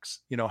Dawson Knox,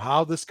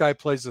 how this guy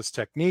plays this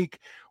technique,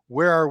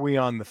 where are we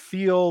on the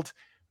field?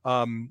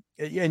 And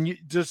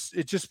it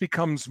just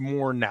becomes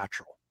more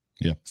natural.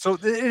 Yeah. So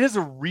it is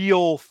a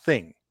real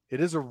thing.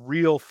 And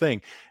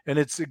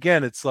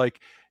it's like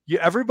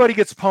everybody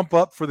gets pumped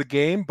up for the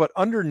game, but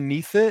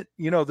underneath it,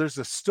 there's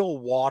a still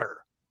water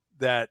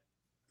that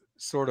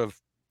sort of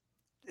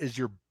is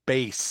your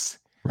base,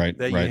 right?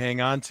 That you hang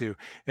on to.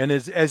 And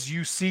as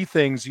you see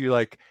things, you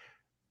like,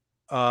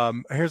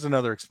 here's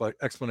another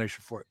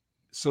explanation for it.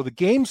 So the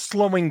game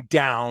slowing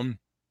down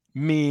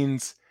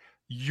means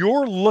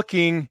you're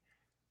looking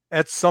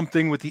at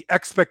something with the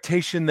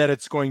expectation that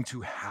it's going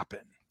to happen.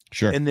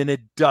 Sure. And then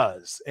it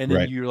does. And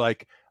then you're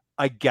like,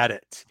 I get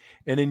it.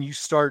 And then you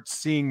start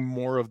seeing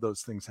more of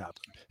those things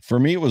happen. For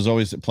me, it was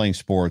always playing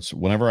sports.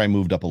 Whenever I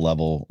moved up a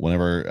level,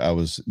 whenever I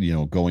was,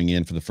 going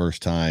in for the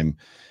first time,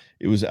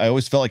 I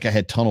always felt like I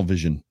had tunnel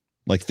vision.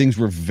 Like things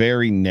were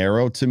very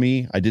narrow to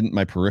me.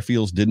 My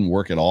peripherals didn't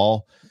work at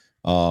all.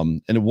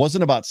 And it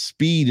wasn't about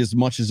speed as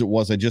much as it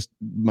was.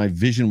 My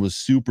vision was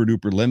super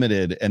duper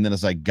limited. And then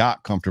as I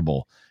got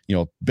comfortable,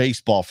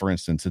 baseball, for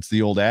instance, it's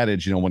the old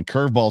adage, when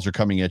curveballs are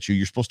coming at you,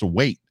 you're supposed to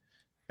wait.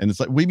 And it's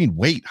like, what do you mean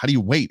wait? How do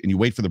you wait? And you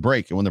wait for the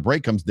break. And when the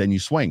break comes, then you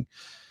swing.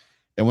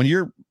 And when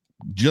you're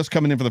just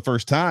coming in for the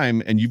first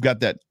time and you've got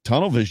that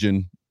tunnel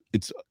vision,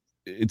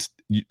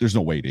 there's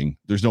no waiting.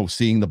 There's no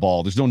seeing the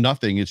ball. There's no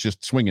nothing. It's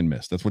just swing and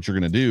miss. That's what you're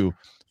going to do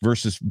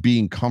versus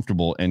being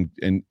comfortable and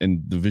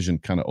the vision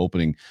kind of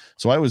opening.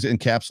 So I was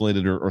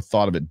encapsulated or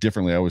thought of it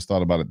differently. I always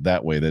thought about it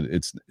that way, that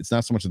it's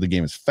not so much that the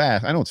game is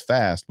fast. I know it's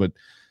fast, but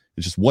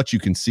it's just what you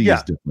can see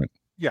is different.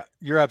 Yeah,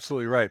 you're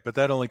absolutely right. But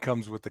that only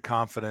comes with the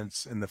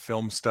confidence in the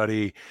film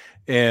study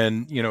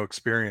and,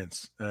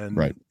 experience.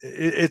 And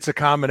it's a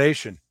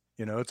combination.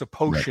 It's a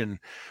potion,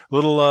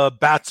 little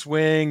bat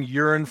swing,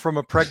 urine from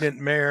a pregnant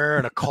mare,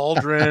 and a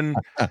cauldron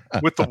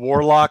with the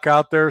warlock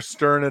out there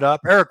stirring it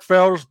up. Eric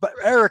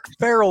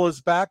Farrell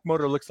is back.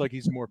 Motor looks like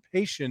he's more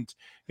patient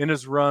in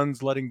his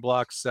runs, letting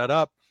blocks set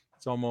up.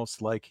 It's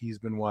almost like he's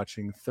been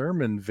watching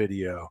Thurman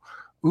video.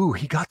 Ooh,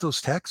 he got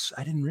those texts.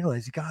 I didn't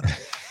realize he got them.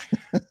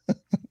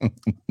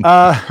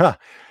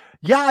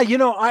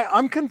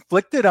 I'm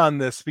conflicted on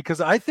this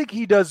because I think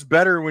he does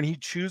better when he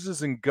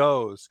chooses and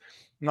goes.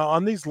 Now,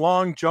 on these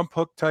long jump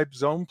hook type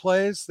zone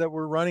plays that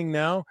we're running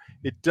now,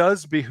 it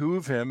does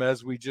behoove him,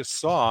 as we just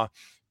saw,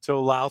 to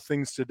allow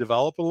things to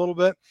develop a little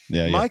bit.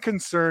 My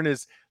concern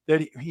is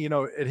that,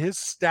 at his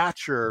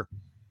stature,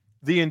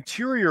 The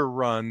interior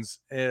runs,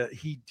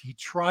 he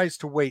tries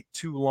to wait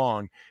too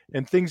long,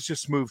 and things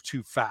just move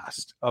too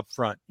fast up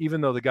front.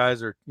 Even though the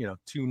guys are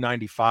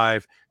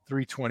 295,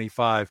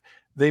 325,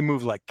 they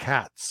move like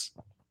cats,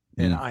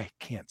 and I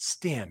can't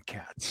stand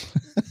cats.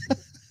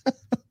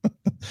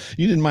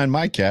 You didn't mind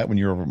my cat when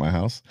you were over at my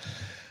house.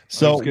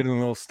 So I was getting a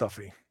little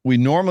stuffy. We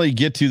normally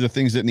get to the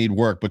things that need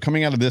work, but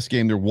coming out of this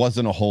game, there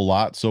wasn't a whole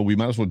lot. So we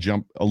might as well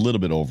jump a little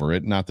bit over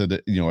it. Not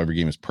that, every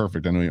game is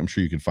perfect. I'm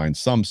sure you can find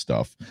some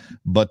stuff,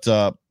 but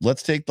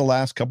let's take the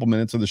last couple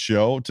minutes of the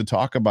show to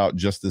talk about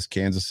just this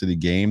Kansas City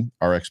game,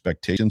 our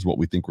expectations, what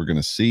we think we're going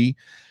to see.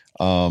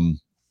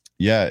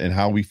 And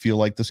how we feel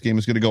like this game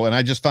is going to go. And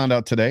I just found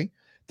out today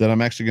that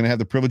I'm actually going to have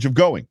the privilege of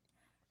going.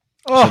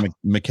 So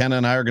McKenna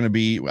and I are going to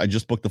be. I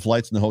just booked the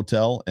flights in the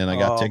hotel, and I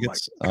got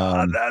tickets. My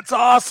God, that's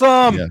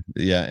awesome!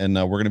 Yeah, and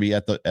we're going to be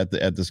at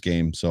this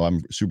game, so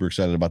I'm super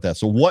excited about that.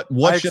 So what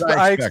should I expect?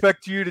 I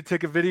expect you to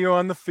take a video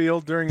on the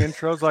field during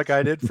intros, like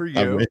I did for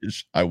you.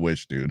 I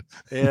wish, dude.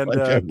 And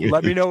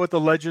let me know what the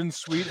Legends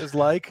Suite is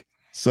like.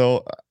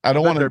 So I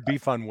don't want their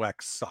beef on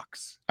Wex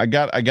sucks. I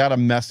got a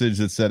message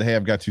that said, "Hey,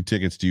 I've got 2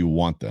 tickets. Do you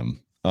want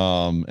them?"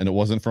 And it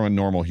wasn't from a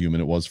normal human,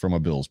 it was from a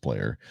Bills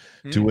player,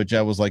 to which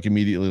I was like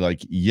immediately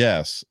like,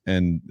 yes.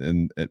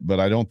 But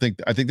I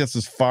think that's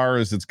as far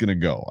as it's going to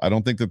go. I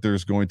don't think that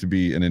there's going to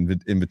be an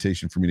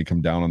invitation for me to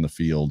come down on the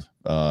field.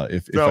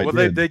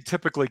 They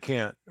typically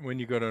can't when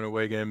you go to an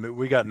away game.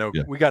 We got no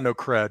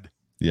cred.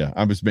 Yeah.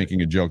 I'm just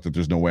making a joke that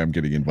there's no way I'm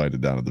getting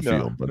invited down to the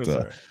field, but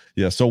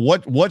right. So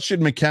what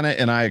should McKenna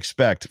and I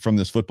expect from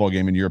this football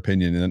game in your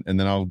opinion? And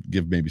then I'll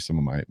give maybe some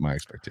of my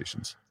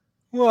expectations.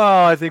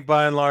 Well, I think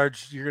by and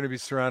large, you're going to be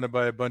surrounded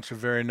by a bunch of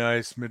very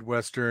nice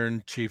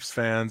Midwestern Chiefs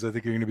fans. I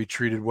think you're going to be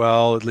treated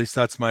well. At least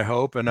that's my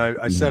hope. And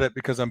I said it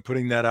because I'm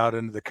putting that out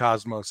into the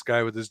cosmos.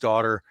 Guy with his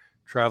daughter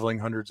traveling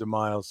hundreds of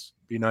miles.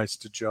 Be nice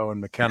to Joe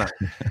and McKenna.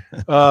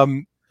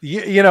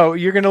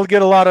 You're going to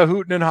get a lot of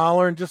hooting and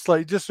hollering.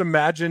 Just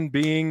imagine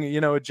being,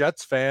 a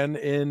Jets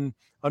fan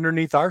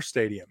underneath our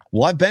stadium.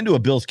 Well, I've been to a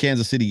Bills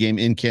Kansas City game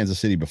in Kansas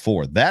City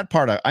before. That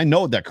part, I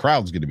know what that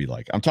crowd's going to be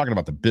like. I'm talking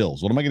about the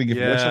Bills. What am I going to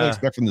get? What should I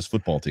expect from this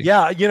football team?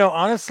 Yeah,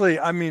 honestly,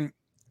 I mean,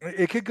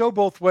 it could go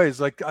both ways.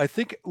 Like, I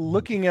think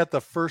looking at the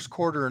first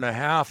quarter and a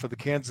half of the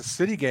Kansas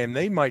City game,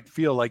 they might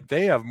feel like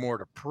they have more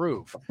to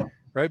prove,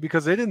 right?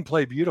 Because they didn't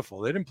play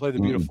beautiful. They didn't play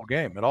the beautiful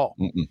game at all.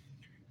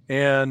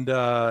 And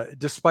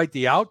despite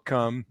the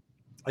outcome,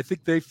 I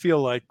think they feel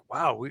like,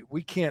 wow,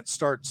 we can't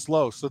start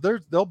slow. So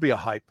there'll be a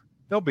hype.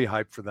 There'll be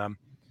hype for them.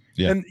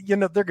 Yeah. And,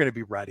 they're going to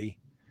be ready.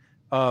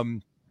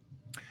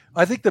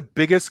 I think the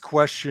biggest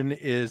question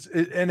is,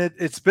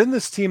 it's been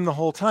this team the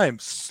whole time,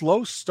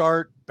 slow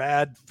start,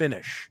 bad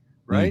finish,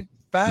 right?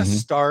 Fast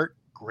start,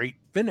 great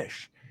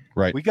finish.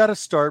 Right. We got to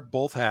start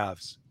both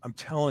halves. I'm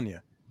telling you,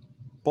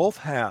 both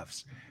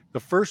halves. The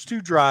first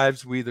 2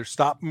 drives, we either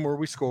stop them or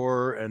we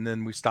score, and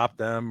then we stop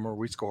them or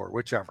we score,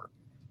 whichever.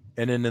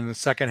 And then in the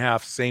second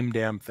half, same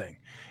damn thing.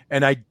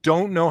 And I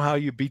don't know how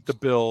you beat the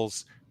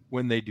Bills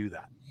when they do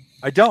that.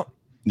 I don't.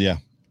 Yeah.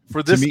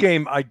 For this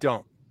game, I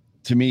don't.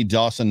 To me,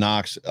 Dawson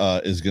Knox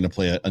is going to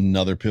play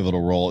another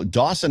pivotal role.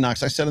 Dawson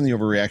Knox, I said on the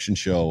Overreaction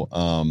show,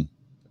 I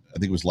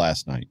think it was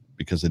last night,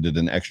 because I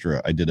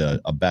did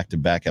a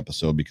back-to-back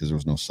episode because there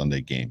was no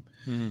Sunday game.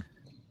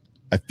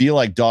 I feel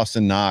like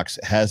Dawson Knox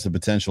has the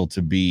potential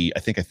to be, I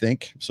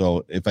think.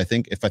 So if I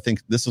think,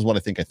 this is what I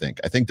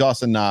think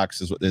Dawson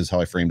Knox is how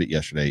I framed it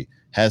yesterday,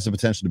 has the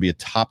potential to be a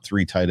top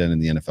 3 tight end in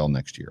the NFL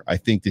next year. I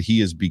think that he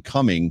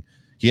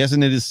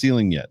hasn't hit his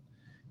ceiling yet.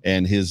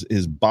 And his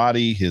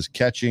body, his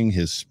catching,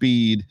 his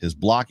speed, his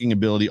blocking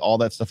ability, all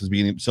that stuff is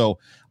beginning. So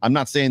I'm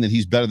not saying that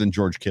he's better than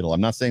George Kittle.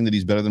 I'm not saying that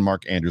he's better than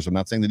Mark Andrews. I'm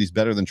not saying that he's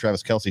better than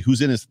Travis Kelce, who's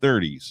in his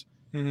 30s.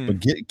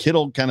 But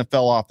Kittle kind of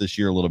fell off this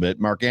year a little bit.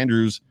 Mark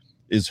Andrews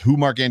is who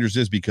Mark Andrews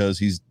is because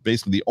he's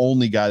basically the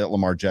only guy that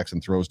Lamar Jackson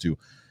throws to.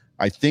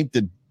 I think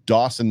that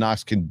Dawson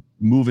Knox can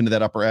move into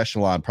that upper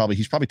echelon.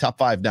 He's probably top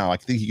 5 now. I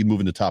think he can move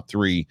into top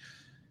 3.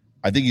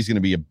 I think he's going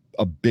to be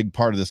a big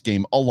part of this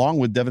game, along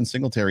with Devin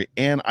Singletary.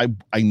 And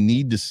I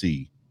need to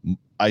see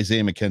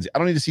Isaiah McKenzie. I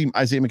don't need to see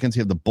Isaiah McKenzie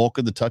have the bulk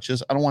of the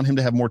touches. I don't want him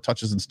to have more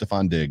touches than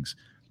Stephon Diggs.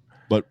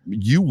 But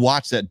you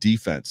watch that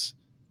defense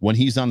when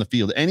he's on the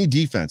field, any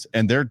defense,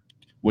 and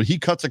when he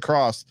cuts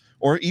across,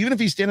 or even if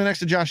he's standing next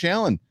to Josh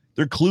Allen,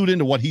 they're clued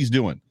into what he's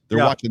doing. They're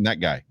watching that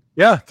guy.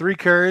 Yeah, 3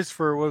 carries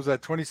for, what was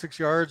that, 26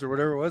 yards or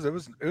whatever it was. It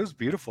was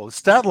beautiful. The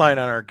stat line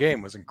on our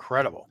game was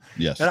incredible.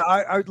 Yes. And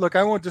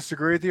I won't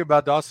disagree with you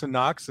about Dawson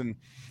Knox, and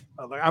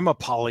I'm a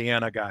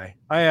Pollyanna guy.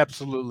 I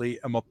absolutely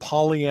am a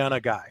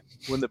Pollyanna guy.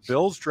 When the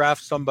Bills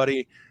draft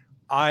somebody,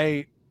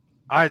 I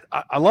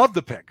love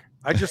the pick.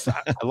 I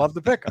love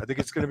the pick. I think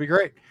it's going to be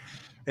great.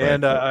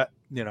 And I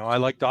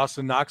like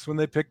Dawson Knox when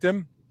they picked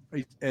him.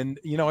 And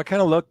I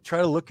kind of try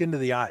to look into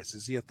the eyes.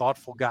 Is he a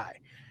thoughtful guy?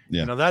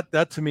 Yeah.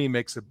 That to me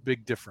makes a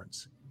big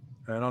difference.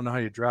 I don't know how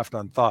you draft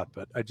on thought,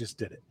 but I just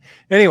did it.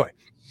 Anyway,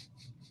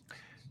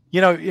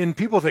 And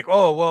people think,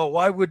 oh, well,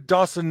 why would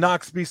Dawson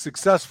Knox be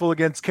successful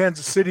against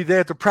Kansas City? They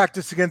have to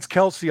practice against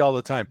Kelsey all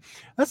the time.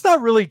 That's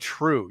not really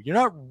true. You're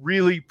not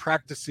really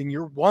practicing.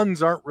 Your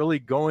ones aren't really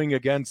going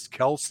against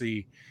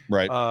Kelsey.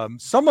 Right.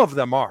 Some of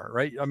them are,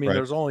 right? I mean, right.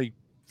 There's only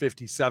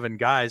 57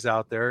 guys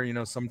out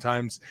there.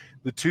 Sometimes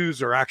the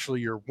twos are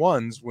actually your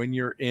ones when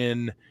you're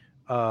in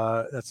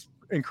that's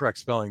incorrect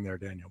spelling there,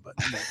 Daniel, but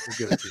we'll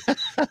give it to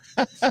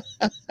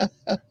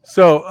you.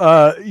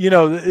 So,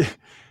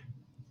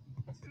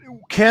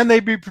 can they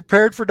be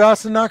prepared for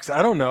Dawson Knox?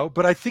 I don't know,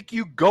 but I think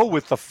you go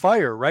with the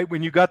fire, right?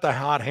 When you got the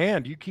hot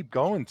hand, you keep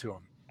going to him.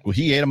 Well,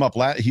 he ate him up.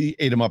 He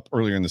ate him up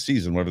earlier in the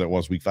season, whatever that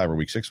was, week 5 or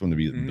week 6 when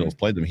the Bills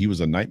played them. He was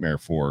a nightmare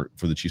for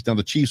the Chiefs. Now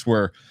the Chiefs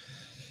were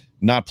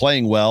not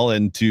playing well,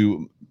 and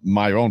to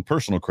my own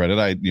personal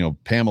credit,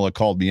 Pamela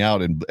called me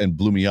out and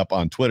blew me up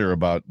on Twitter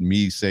about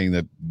me saying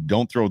that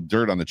don't throw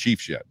dirt on the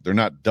Chiefs yet. They're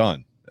not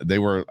done.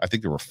 I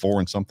think they were 4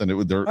 and something.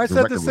 I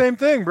said the same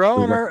thing,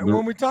 bro,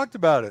 when we talked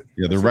about it.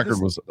 Yeah, their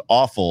record was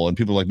awful, and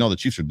people were like, "No, the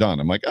Chiefs are done."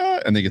 I'm like,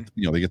 and they get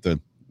the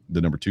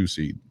number 2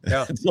 seed.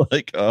 Yeah, it's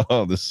like,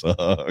 oh, this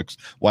sucks.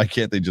 Why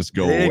can't they just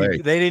go away?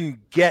 They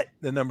didn't get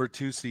the number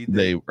 2 seed.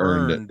 They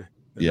earned it.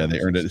 Yeah, they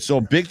earned it. So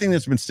a big thing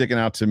that's been sticking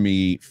out to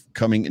me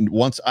coming in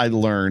once I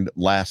learned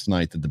last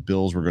night that the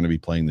Bills were going to be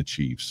playing the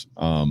Chiefs,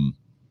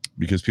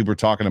 because people are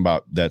talking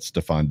about that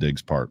Stephon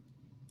Diggs part,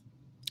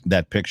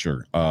 that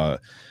picture.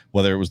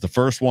 Whether it was the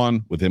first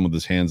one with him with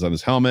his hands on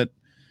his helmet,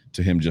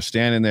 to him just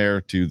standing there,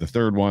 to the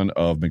third one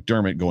of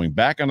McDermott going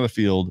back onto the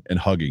field and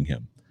hugging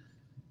him.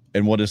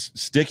 And what is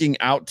sticking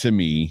out to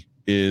me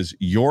is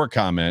your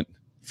comment,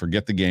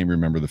 forget the game,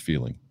 remember the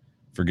feeling.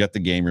 Forget the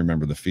game,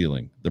 remember the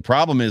feeling. The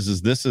problem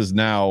is this is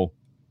now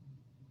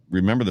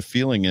remember the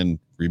feeling and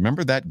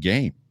remember that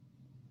game,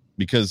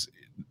 because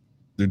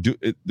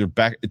they're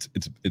back.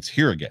 It's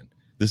here again.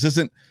 This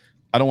isn't,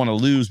 I don't want to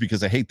lose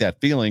because I hate that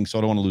feeling, so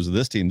I don't want to lose to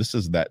this team. This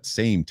is that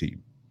same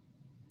team.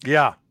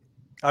 Yeah.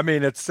 I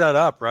mean, it's set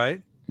up,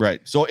 right? Right.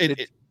 So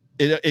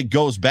it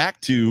goes back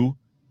to,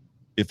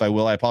 if I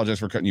will, I apologize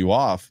for cutting you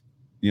off,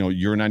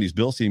 your 90s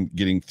Bills team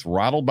getting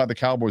throttled by the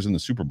Cowboys in the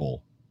Super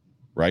Bowl,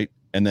 right?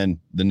 And then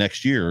the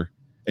next year,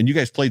 and you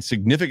guys played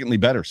significantly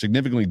better,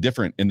 significantly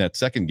different in that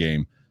second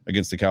game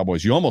against the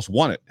Cowboys. You almost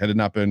won it had it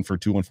not been for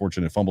 2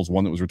 unfortunate fumbles,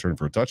 one that was returned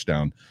for a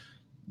touchdown.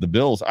 The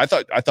Bills, I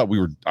thought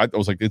I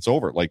was like, it's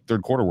over. Like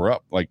third quarter, we're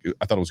up. Like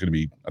I thought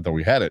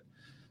we had it.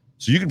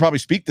 So you can probably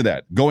speak to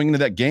that going into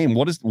that game.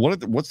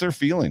 What's their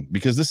feeling?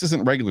 Because this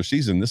isn't regular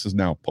season. This is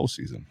now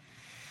postseason.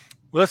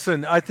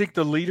 Listen, I think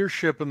the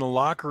leadership in the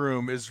locker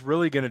room is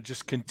really going to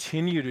just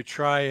continue to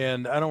try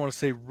and, I don't want to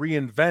say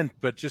reinvent,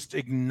 but just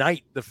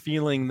ignite the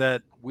feeling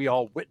that we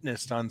all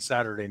witnessed on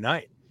Saturday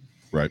night.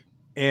 Right.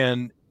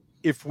 And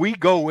if we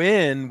go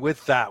in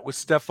with that, with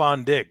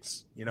Stephon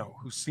Diggs,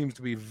 who seems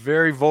to be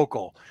very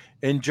vocal,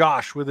 and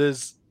Josh with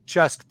his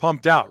chest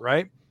pumped out,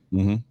 right?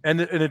 Mm-hmm.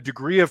 And a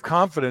degree of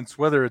confidence,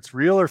 whether it's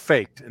real or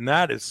faked, and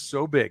that is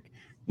so big,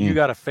 you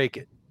got to fake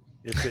it.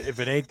 If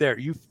it ain't there,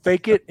 you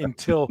fake it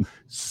until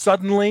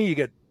suddenly you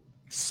get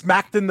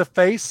smacked in the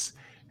face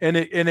and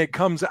it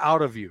comes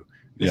out of you.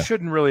 You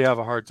shouldn't really have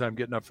a hard time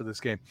getting up for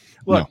this game.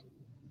 Look,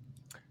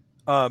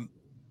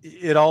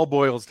 it all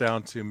boils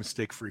down to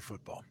mistake-free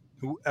football.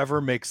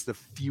 Whoever makes the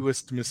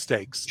fewest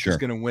mistakes is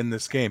going to win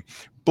this game.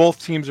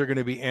 Both teams are going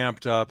to be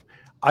amped up.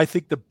 I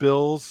think the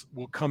Bills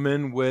will come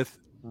in with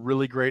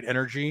really great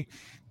energy,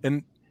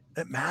 and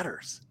it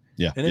matters.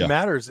 Yeah, and it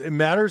matters. It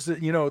matters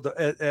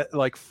that, at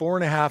like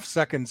 4.5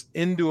 seconds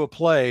into a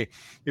play,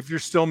 if you're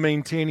still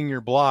maintaining your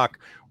block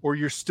or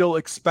you're still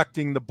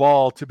expecting the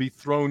ball to be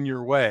thrown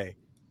your way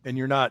and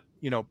you're not,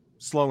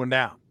 slowing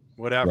down,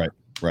 whatever.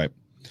 Right.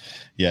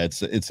 Yeah,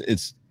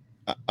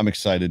 I'm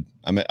excited.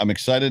 I'm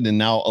excited and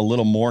now a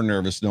little more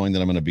nervous knowing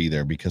that I'm going to be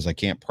there because I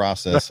can't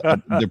process.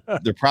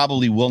 There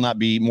probably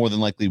more than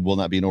likely will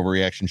not be an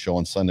overreaction show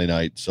on Sunday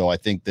night. So I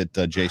think that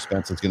Jay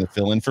Spence is going to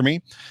fill in for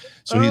me.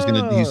 So he's going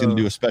to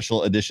do a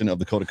special edition of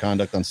the Code of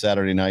Conduct on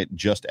Saturday night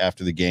just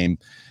after the game.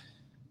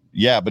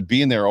 Yeah, but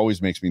being there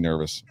always makes me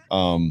nervous.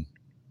 I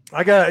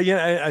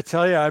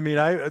tell you, I mean,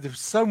 there's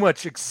so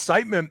much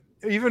excitement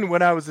even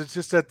when I was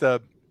just at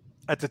the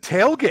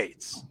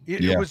tailgates.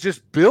 It was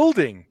just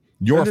building.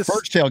 Your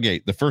first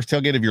tailgate, the first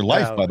tailgate of your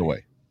life, by the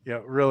way. Yeah,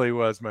 it really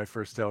was my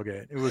first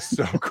tailgate. It was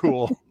so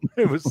cool.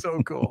 It was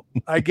so cool.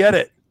 I get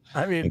it.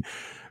 I mean,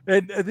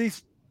 and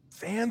these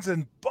fans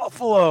in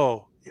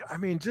Buffalo, I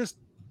mean, just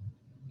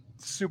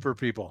super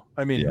people.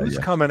 I mean, who's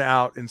coming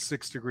out in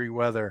 6-degree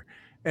weather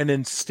and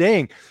then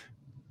staying?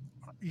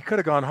 You could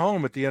have gone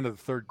home at the end of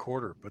the third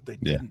quarter, but they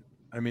didn't.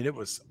 I mean, it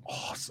was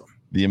awesome.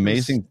 The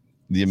amazing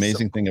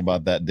thing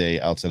about that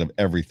day, outside of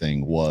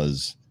everything,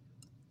 was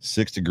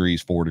 6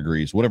 degrees, 4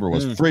 degrees, whatever it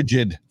was,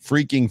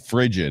 freaking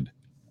frigid.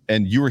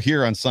 And you were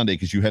here on Sunday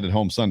because you headed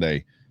home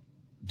Sunday.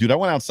 Dude, I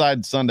went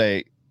outside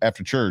Sunday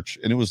after church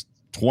and it was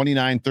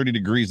 29, 30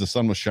 degrees. The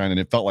sun was shining.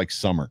 It felt like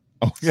summer.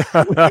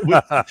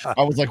 I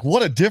was like,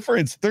 what a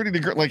difference. 30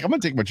 degrees. Like, I'm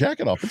going to take my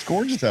jacket off. It's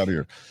gorgeous out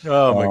here.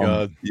 Oh my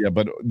God. Yeah.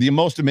 But the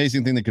most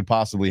amazing thing that could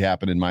possibly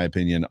happen, in my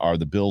opinion, are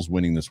the Bills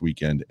winning this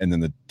weekend and then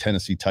the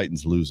Tennessee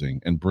Titans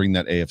losing and bring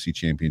that AFC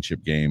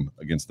championship game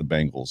against the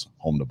Bengals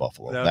home to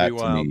Buffalo. That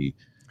to me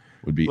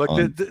would be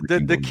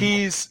the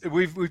keys.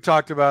 We've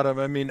talked about them.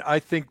 I mean, I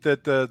think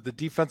that the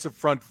defensive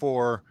front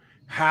four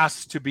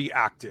has to be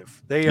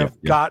active. They have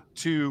got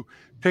to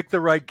pick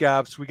the right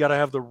gaps. We got to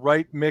have the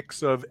right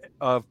mix of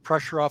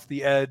pressure off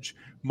the edge,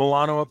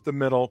 Milano up the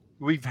middle.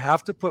 We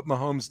have to put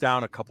Mahomes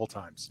down a couple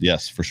times.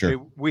 Yes, for sure.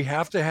 Okay? We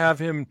have to have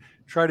him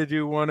try to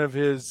do one of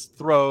his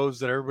throws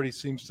that everybody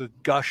seems to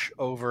gush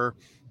over,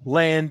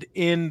 land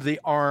in the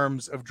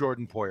arms of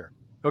Jordan Poyer.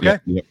 Okay?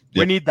 Yep.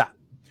 We need that.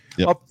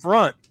 Yep. Up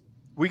front,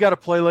 we got to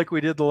play like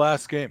we did the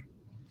last game.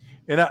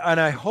 And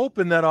I hope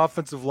in that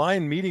offensive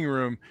line meeting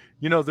room,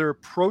 they're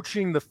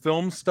approaching the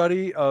film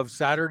study of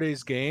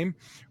Saturday's game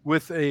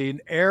with an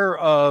air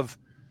of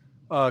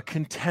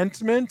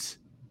contentment,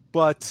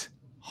 but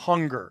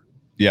hunger.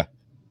 Yeah.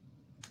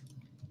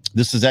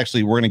 This is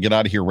actually, we're going to get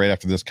out of here right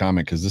after this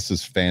comment because this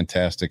is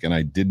fantastic. And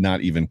I did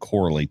not even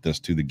correlate this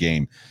to the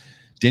game.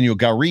 Daniel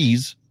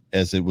Gariz,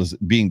 as it was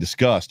being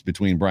discussed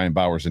between Brian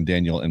Bowers and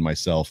Daniel and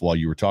myself while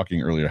you were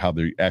talking earlier, how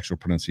the actual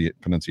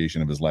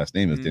pronunciation of his last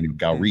name is Daniel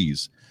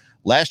Gariz.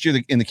 Last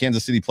year in the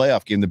Kansas City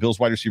playoff game, the Bills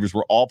wide receivers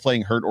were all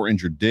playing hurt or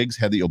injured. Diggs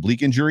had the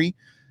oblique injury.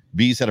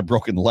 Bees had a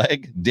broken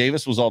leg.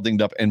 Davis was all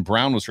dinged up, and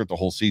Brown was hurt the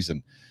whole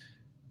season.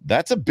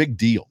 That's a big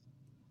deal.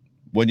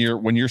 When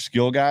you're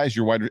skill guys,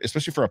 you're wide,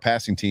 especially for a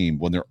passing team,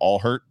 when they're all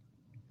hurt,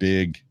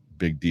 big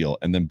deal.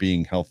 And then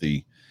being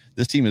healthy.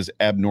 This team is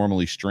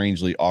abnormally,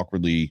 strangely,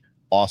 awkwardly,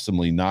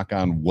 awesomely, knock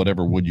on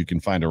whatever wood you can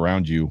find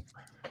around you.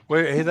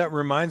 Wait, hey, that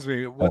reminds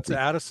me. What's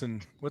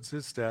Addison? What's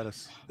his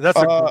status?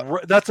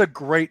 That's a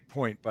great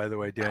point, by the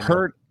way,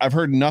 Daniel. I've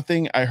heard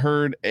nothing. I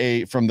heard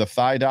from the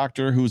thigh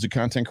doctor, who's a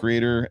content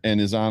creator and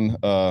is on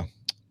a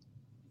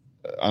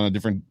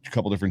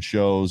couple different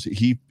shows.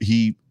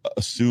 He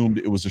assumed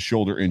it was a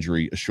shoulder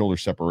injury, a shoulder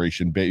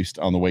separation, based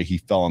on the way he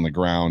fell on the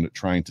ground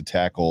trying to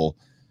tackle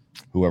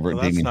whoever,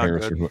 Damian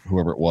Harris or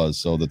whoever it was,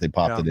 so that they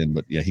popped it in.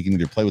 But yeah, he can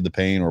either play with the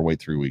pain or wait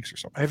 3 weeks or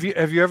something. Have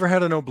you ever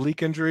had an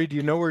oblique injury? Do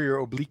you know where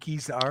your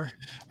obliques are?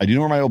 I do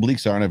know where my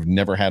obliques are, and I've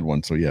never had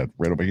one. So yeah,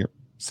 right over here.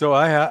 So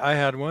I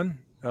had one.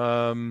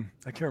 I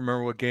can't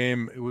remember what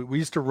game. We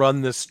used to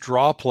run this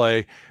draw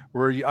play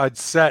where I'd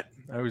set.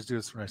 I always do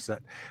this when I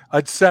set.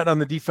 I'd set on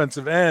the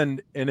defensive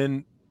end and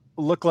then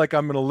look like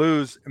I'm going to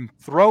lose and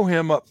throw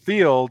him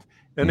upfield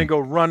and then go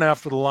run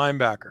after the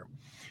linebacker.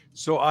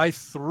 So I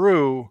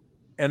threw.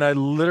 And I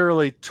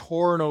literally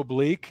tore an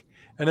oblique,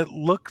 and it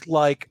looked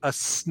like a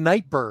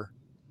sniper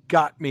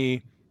got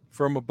me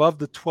from above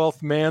the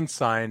 12th man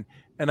sign,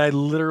 and I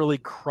literally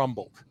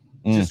crumbled,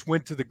 just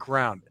went to the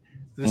ground.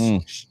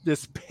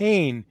 This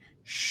pain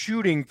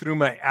shooting through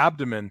my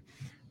abdomen,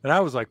 and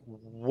I was like,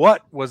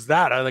 "What was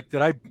that?"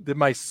 Did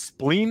my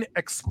spleen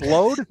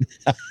explode?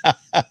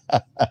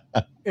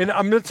 And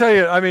I'm going to tell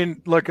you, I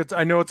mean, look,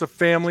 I know it's a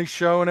family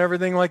show and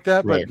everything like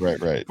that, but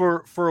right.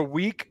 For a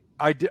week,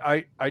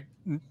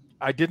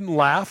 I didn't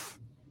laugh,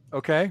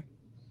 okay?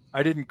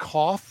 I didn't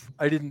cough.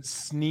 I didn't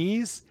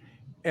sneeze.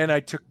 And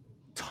I took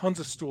tons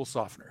of stool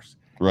softeners.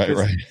 Right.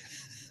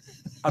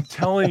 I'm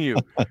telling you,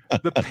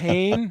 the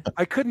pain,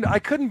 I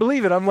couldn't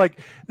believe it. I'm like,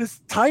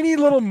 this tiny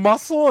little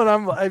muscle,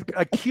 and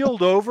I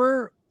keeled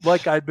over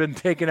like I'd been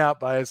taken out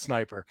by a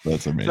sniper.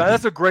 That's amazing. So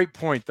that's a great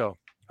point, though.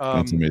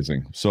 That's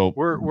amazing. So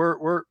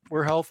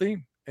we're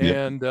healthy,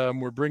 and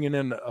we're bringing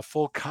in a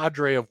full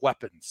cadre of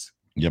weapons.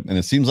 Yep. And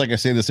it seems like I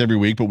say this every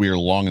week, but we are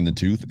long in the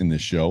tooth in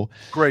this show.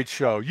 Great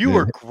show. You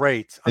were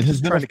great. I'm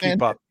just trying to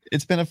keep up.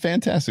 It's been a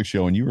fantastic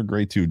show, and you were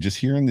great too. Just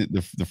hearing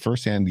the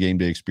firsthand game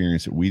day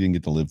experience that we didn't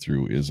get to live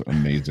through is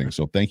amazing.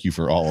 So thank you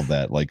for all of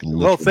that.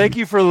 Well, thank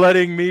you for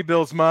letting me,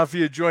 Bills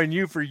Mafia, join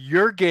you for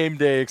your game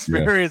day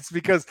experience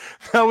because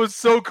that was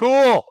so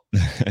cool.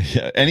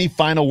 Yeah. Any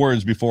final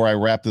words before I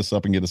wrap this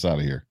up and get us out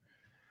of here?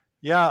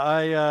 Yeah,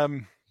 I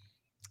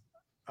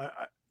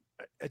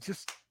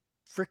just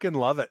freaking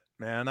love it,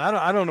 man.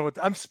 I don't know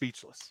I'm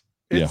speechless.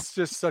 It's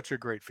just such a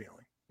great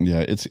feeling.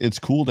 Yeah, it's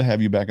cool to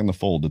have you back in the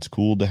fold. It's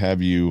cool to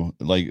have you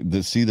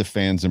see the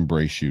fans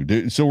embrace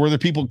you. So were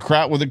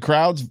the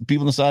crowds,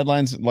 people in the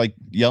sidelines like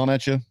yelling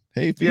at you?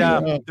 Hey,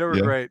 they were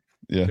great.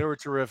 Yeah, they were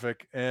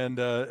terrific, and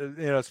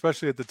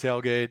especially at the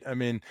tailgate. I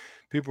mean,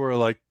 people were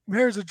like,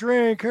 "Here's a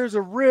drink, here's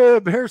a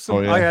rib, here's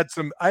some." I had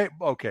some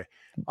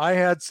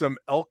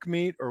elk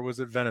meat, or was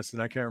it venison?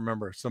 I can't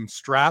remember. Some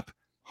strap.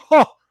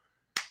 Huh.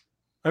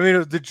 I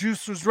mean, the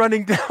juice was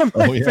running down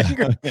my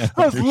finger. Yeah,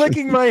 I was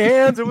licking my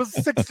hands. It was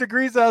 6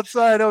 degrees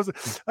outside.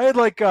 I had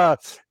like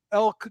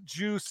elk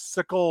juice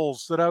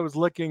sickles that I was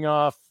licking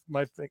off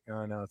my finger.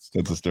 Oh, no,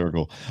 that's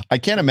hysterical. I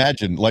can't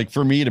imagine, like,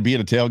 for me to be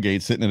at a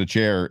tailgate, sitting in a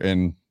chair,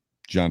 and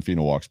John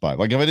Fina walks by.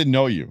 Like, if I didn't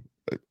know you,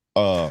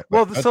 Well,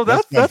 so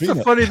that's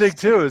the funny thing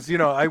too, is,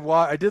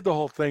 I did the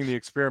whole thing, the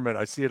experiment.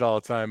 I see it all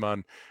the time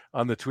on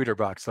the tweeter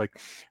box. Like,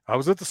 I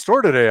was at the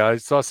store today. I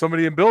saw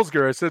somebody in Bills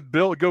gear. I said,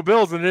 "Bill, go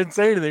Bills," and didn't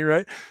say anything,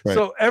 right?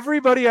 So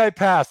everybody I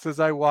passed as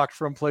I walked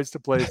from place to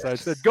place, I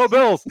said, "Go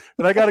Bills,"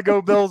 and I got to go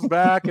Bills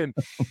back. And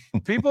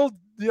people,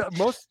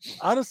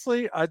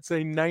 honestly, I'd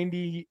say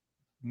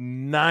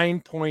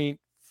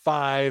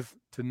 99.5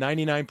 to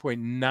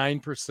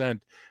 99.9%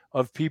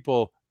 of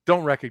people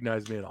don't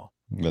recognize me at all.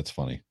 That's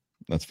funny.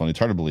 It's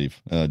hard to believe.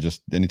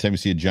 Just anytime you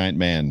see a giant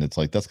man, it's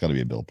like, that's got to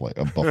be a Buffalo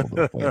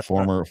Bill player,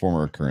 former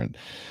or current.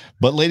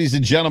 But ladies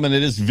and gentlemen,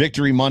 it is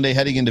Victory Monday,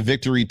 heading into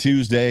Victory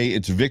Tuesday.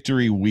 It's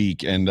Victory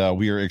Week, and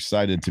we are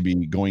excited to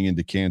be going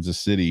into Kansas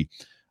City.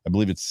 I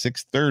believe it's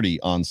 6:30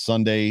 on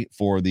Sunday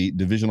for the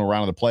divisional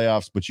round of the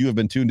playoffs. But you have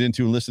been tuned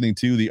into and listening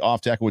to the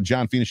Off Tackle with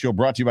John Fina show,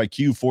 brought to you by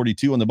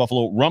Q42 on the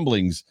Buffalo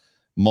Rumblings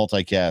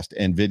multicast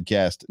and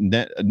vidcast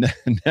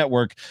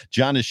network.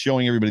 John is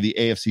showing everybody the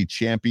AFC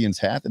Champions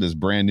hat that is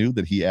brand new,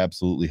 that he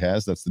absolutely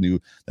has. That's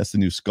the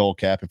new skull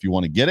cap if you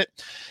want to get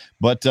it.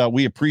 But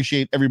we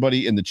appreciate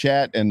everybody in the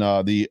chat and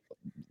the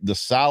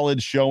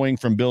solid showing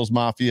from Bills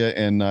Mafia.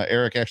 And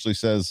Eric actually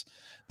says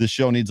this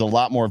show needs a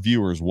lot more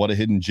viewers. What a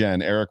hidden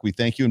gem. Eric, we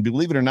thank you. And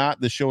believe it or not,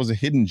 this show is a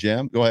hidden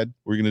gem. Go ahead.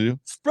 What are you going to do?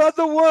 Spread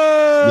the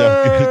word.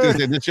 Yeah,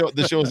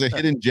 this show is a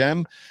hidden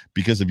gem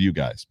because of you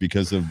guys,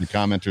 because of the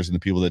commenters and the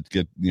people that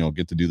get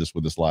to do this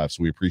with us live.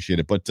 So we appreciate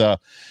it. But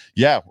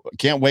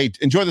can't wait.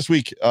 Enjoy this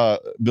week,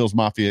 Bills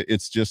Mafia.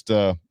 It's just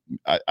I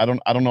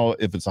don't know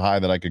if it's a high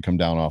that I could come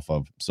down off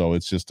of. So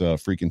it's just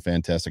freaking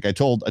fantastic. I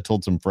told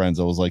some friends,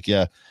 I was like,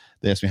 yeah.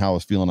 They asked me how I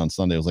was feeling on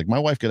Sunday. I was like, my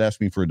wife could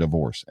ask me for a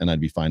divorce and I'd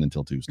be fine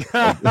until Tuesday.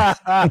 like,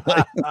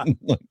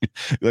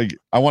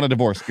 I want a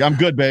divorce. I'm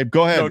good, babe.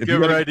 Go ahead. Don't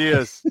give her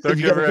ideas. Don't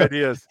give her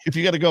ideas. If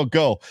you got to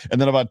go.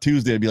 And then about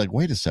Tuesday, I'd be like,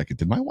 wait a second.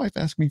 Did my wife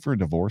ask me for a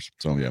divorce?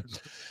 So, yeah.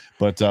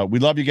 But we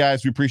love you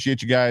guys. We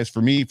appreciate you guys.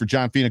 For me, for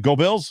John Fina, go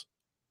Bills.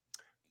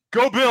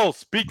 Go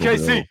Bills. Beat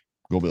KC.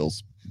 Go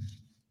Bills.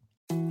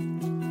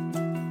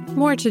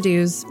 More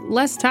to-dos,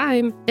 less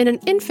time, and an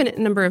infinite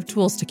number of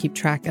tools to keep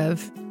track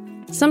of.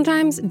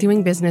 Sometimes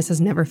doing business has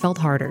never felt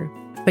harder,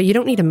 but you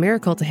don't need a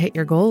miracle to hit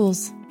your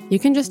goals. You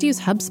can just use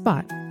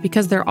HubSpot,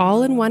 because their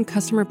all-in-one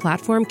customer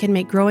platform can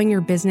make growing your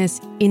business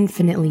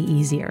infinitely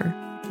easier.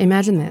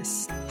 Imagine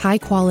this: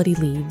 high-quality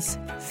leads,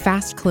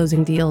 fast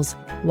closing deals,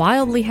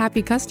 wildly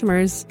happy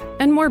customers,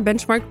 and more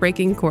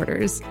benchmark-breaking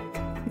quarters.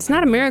 It's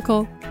not a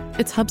miracle,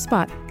 it's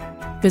HubSpot.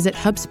 Visit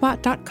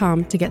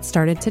HubSpot.com to get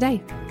started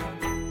today.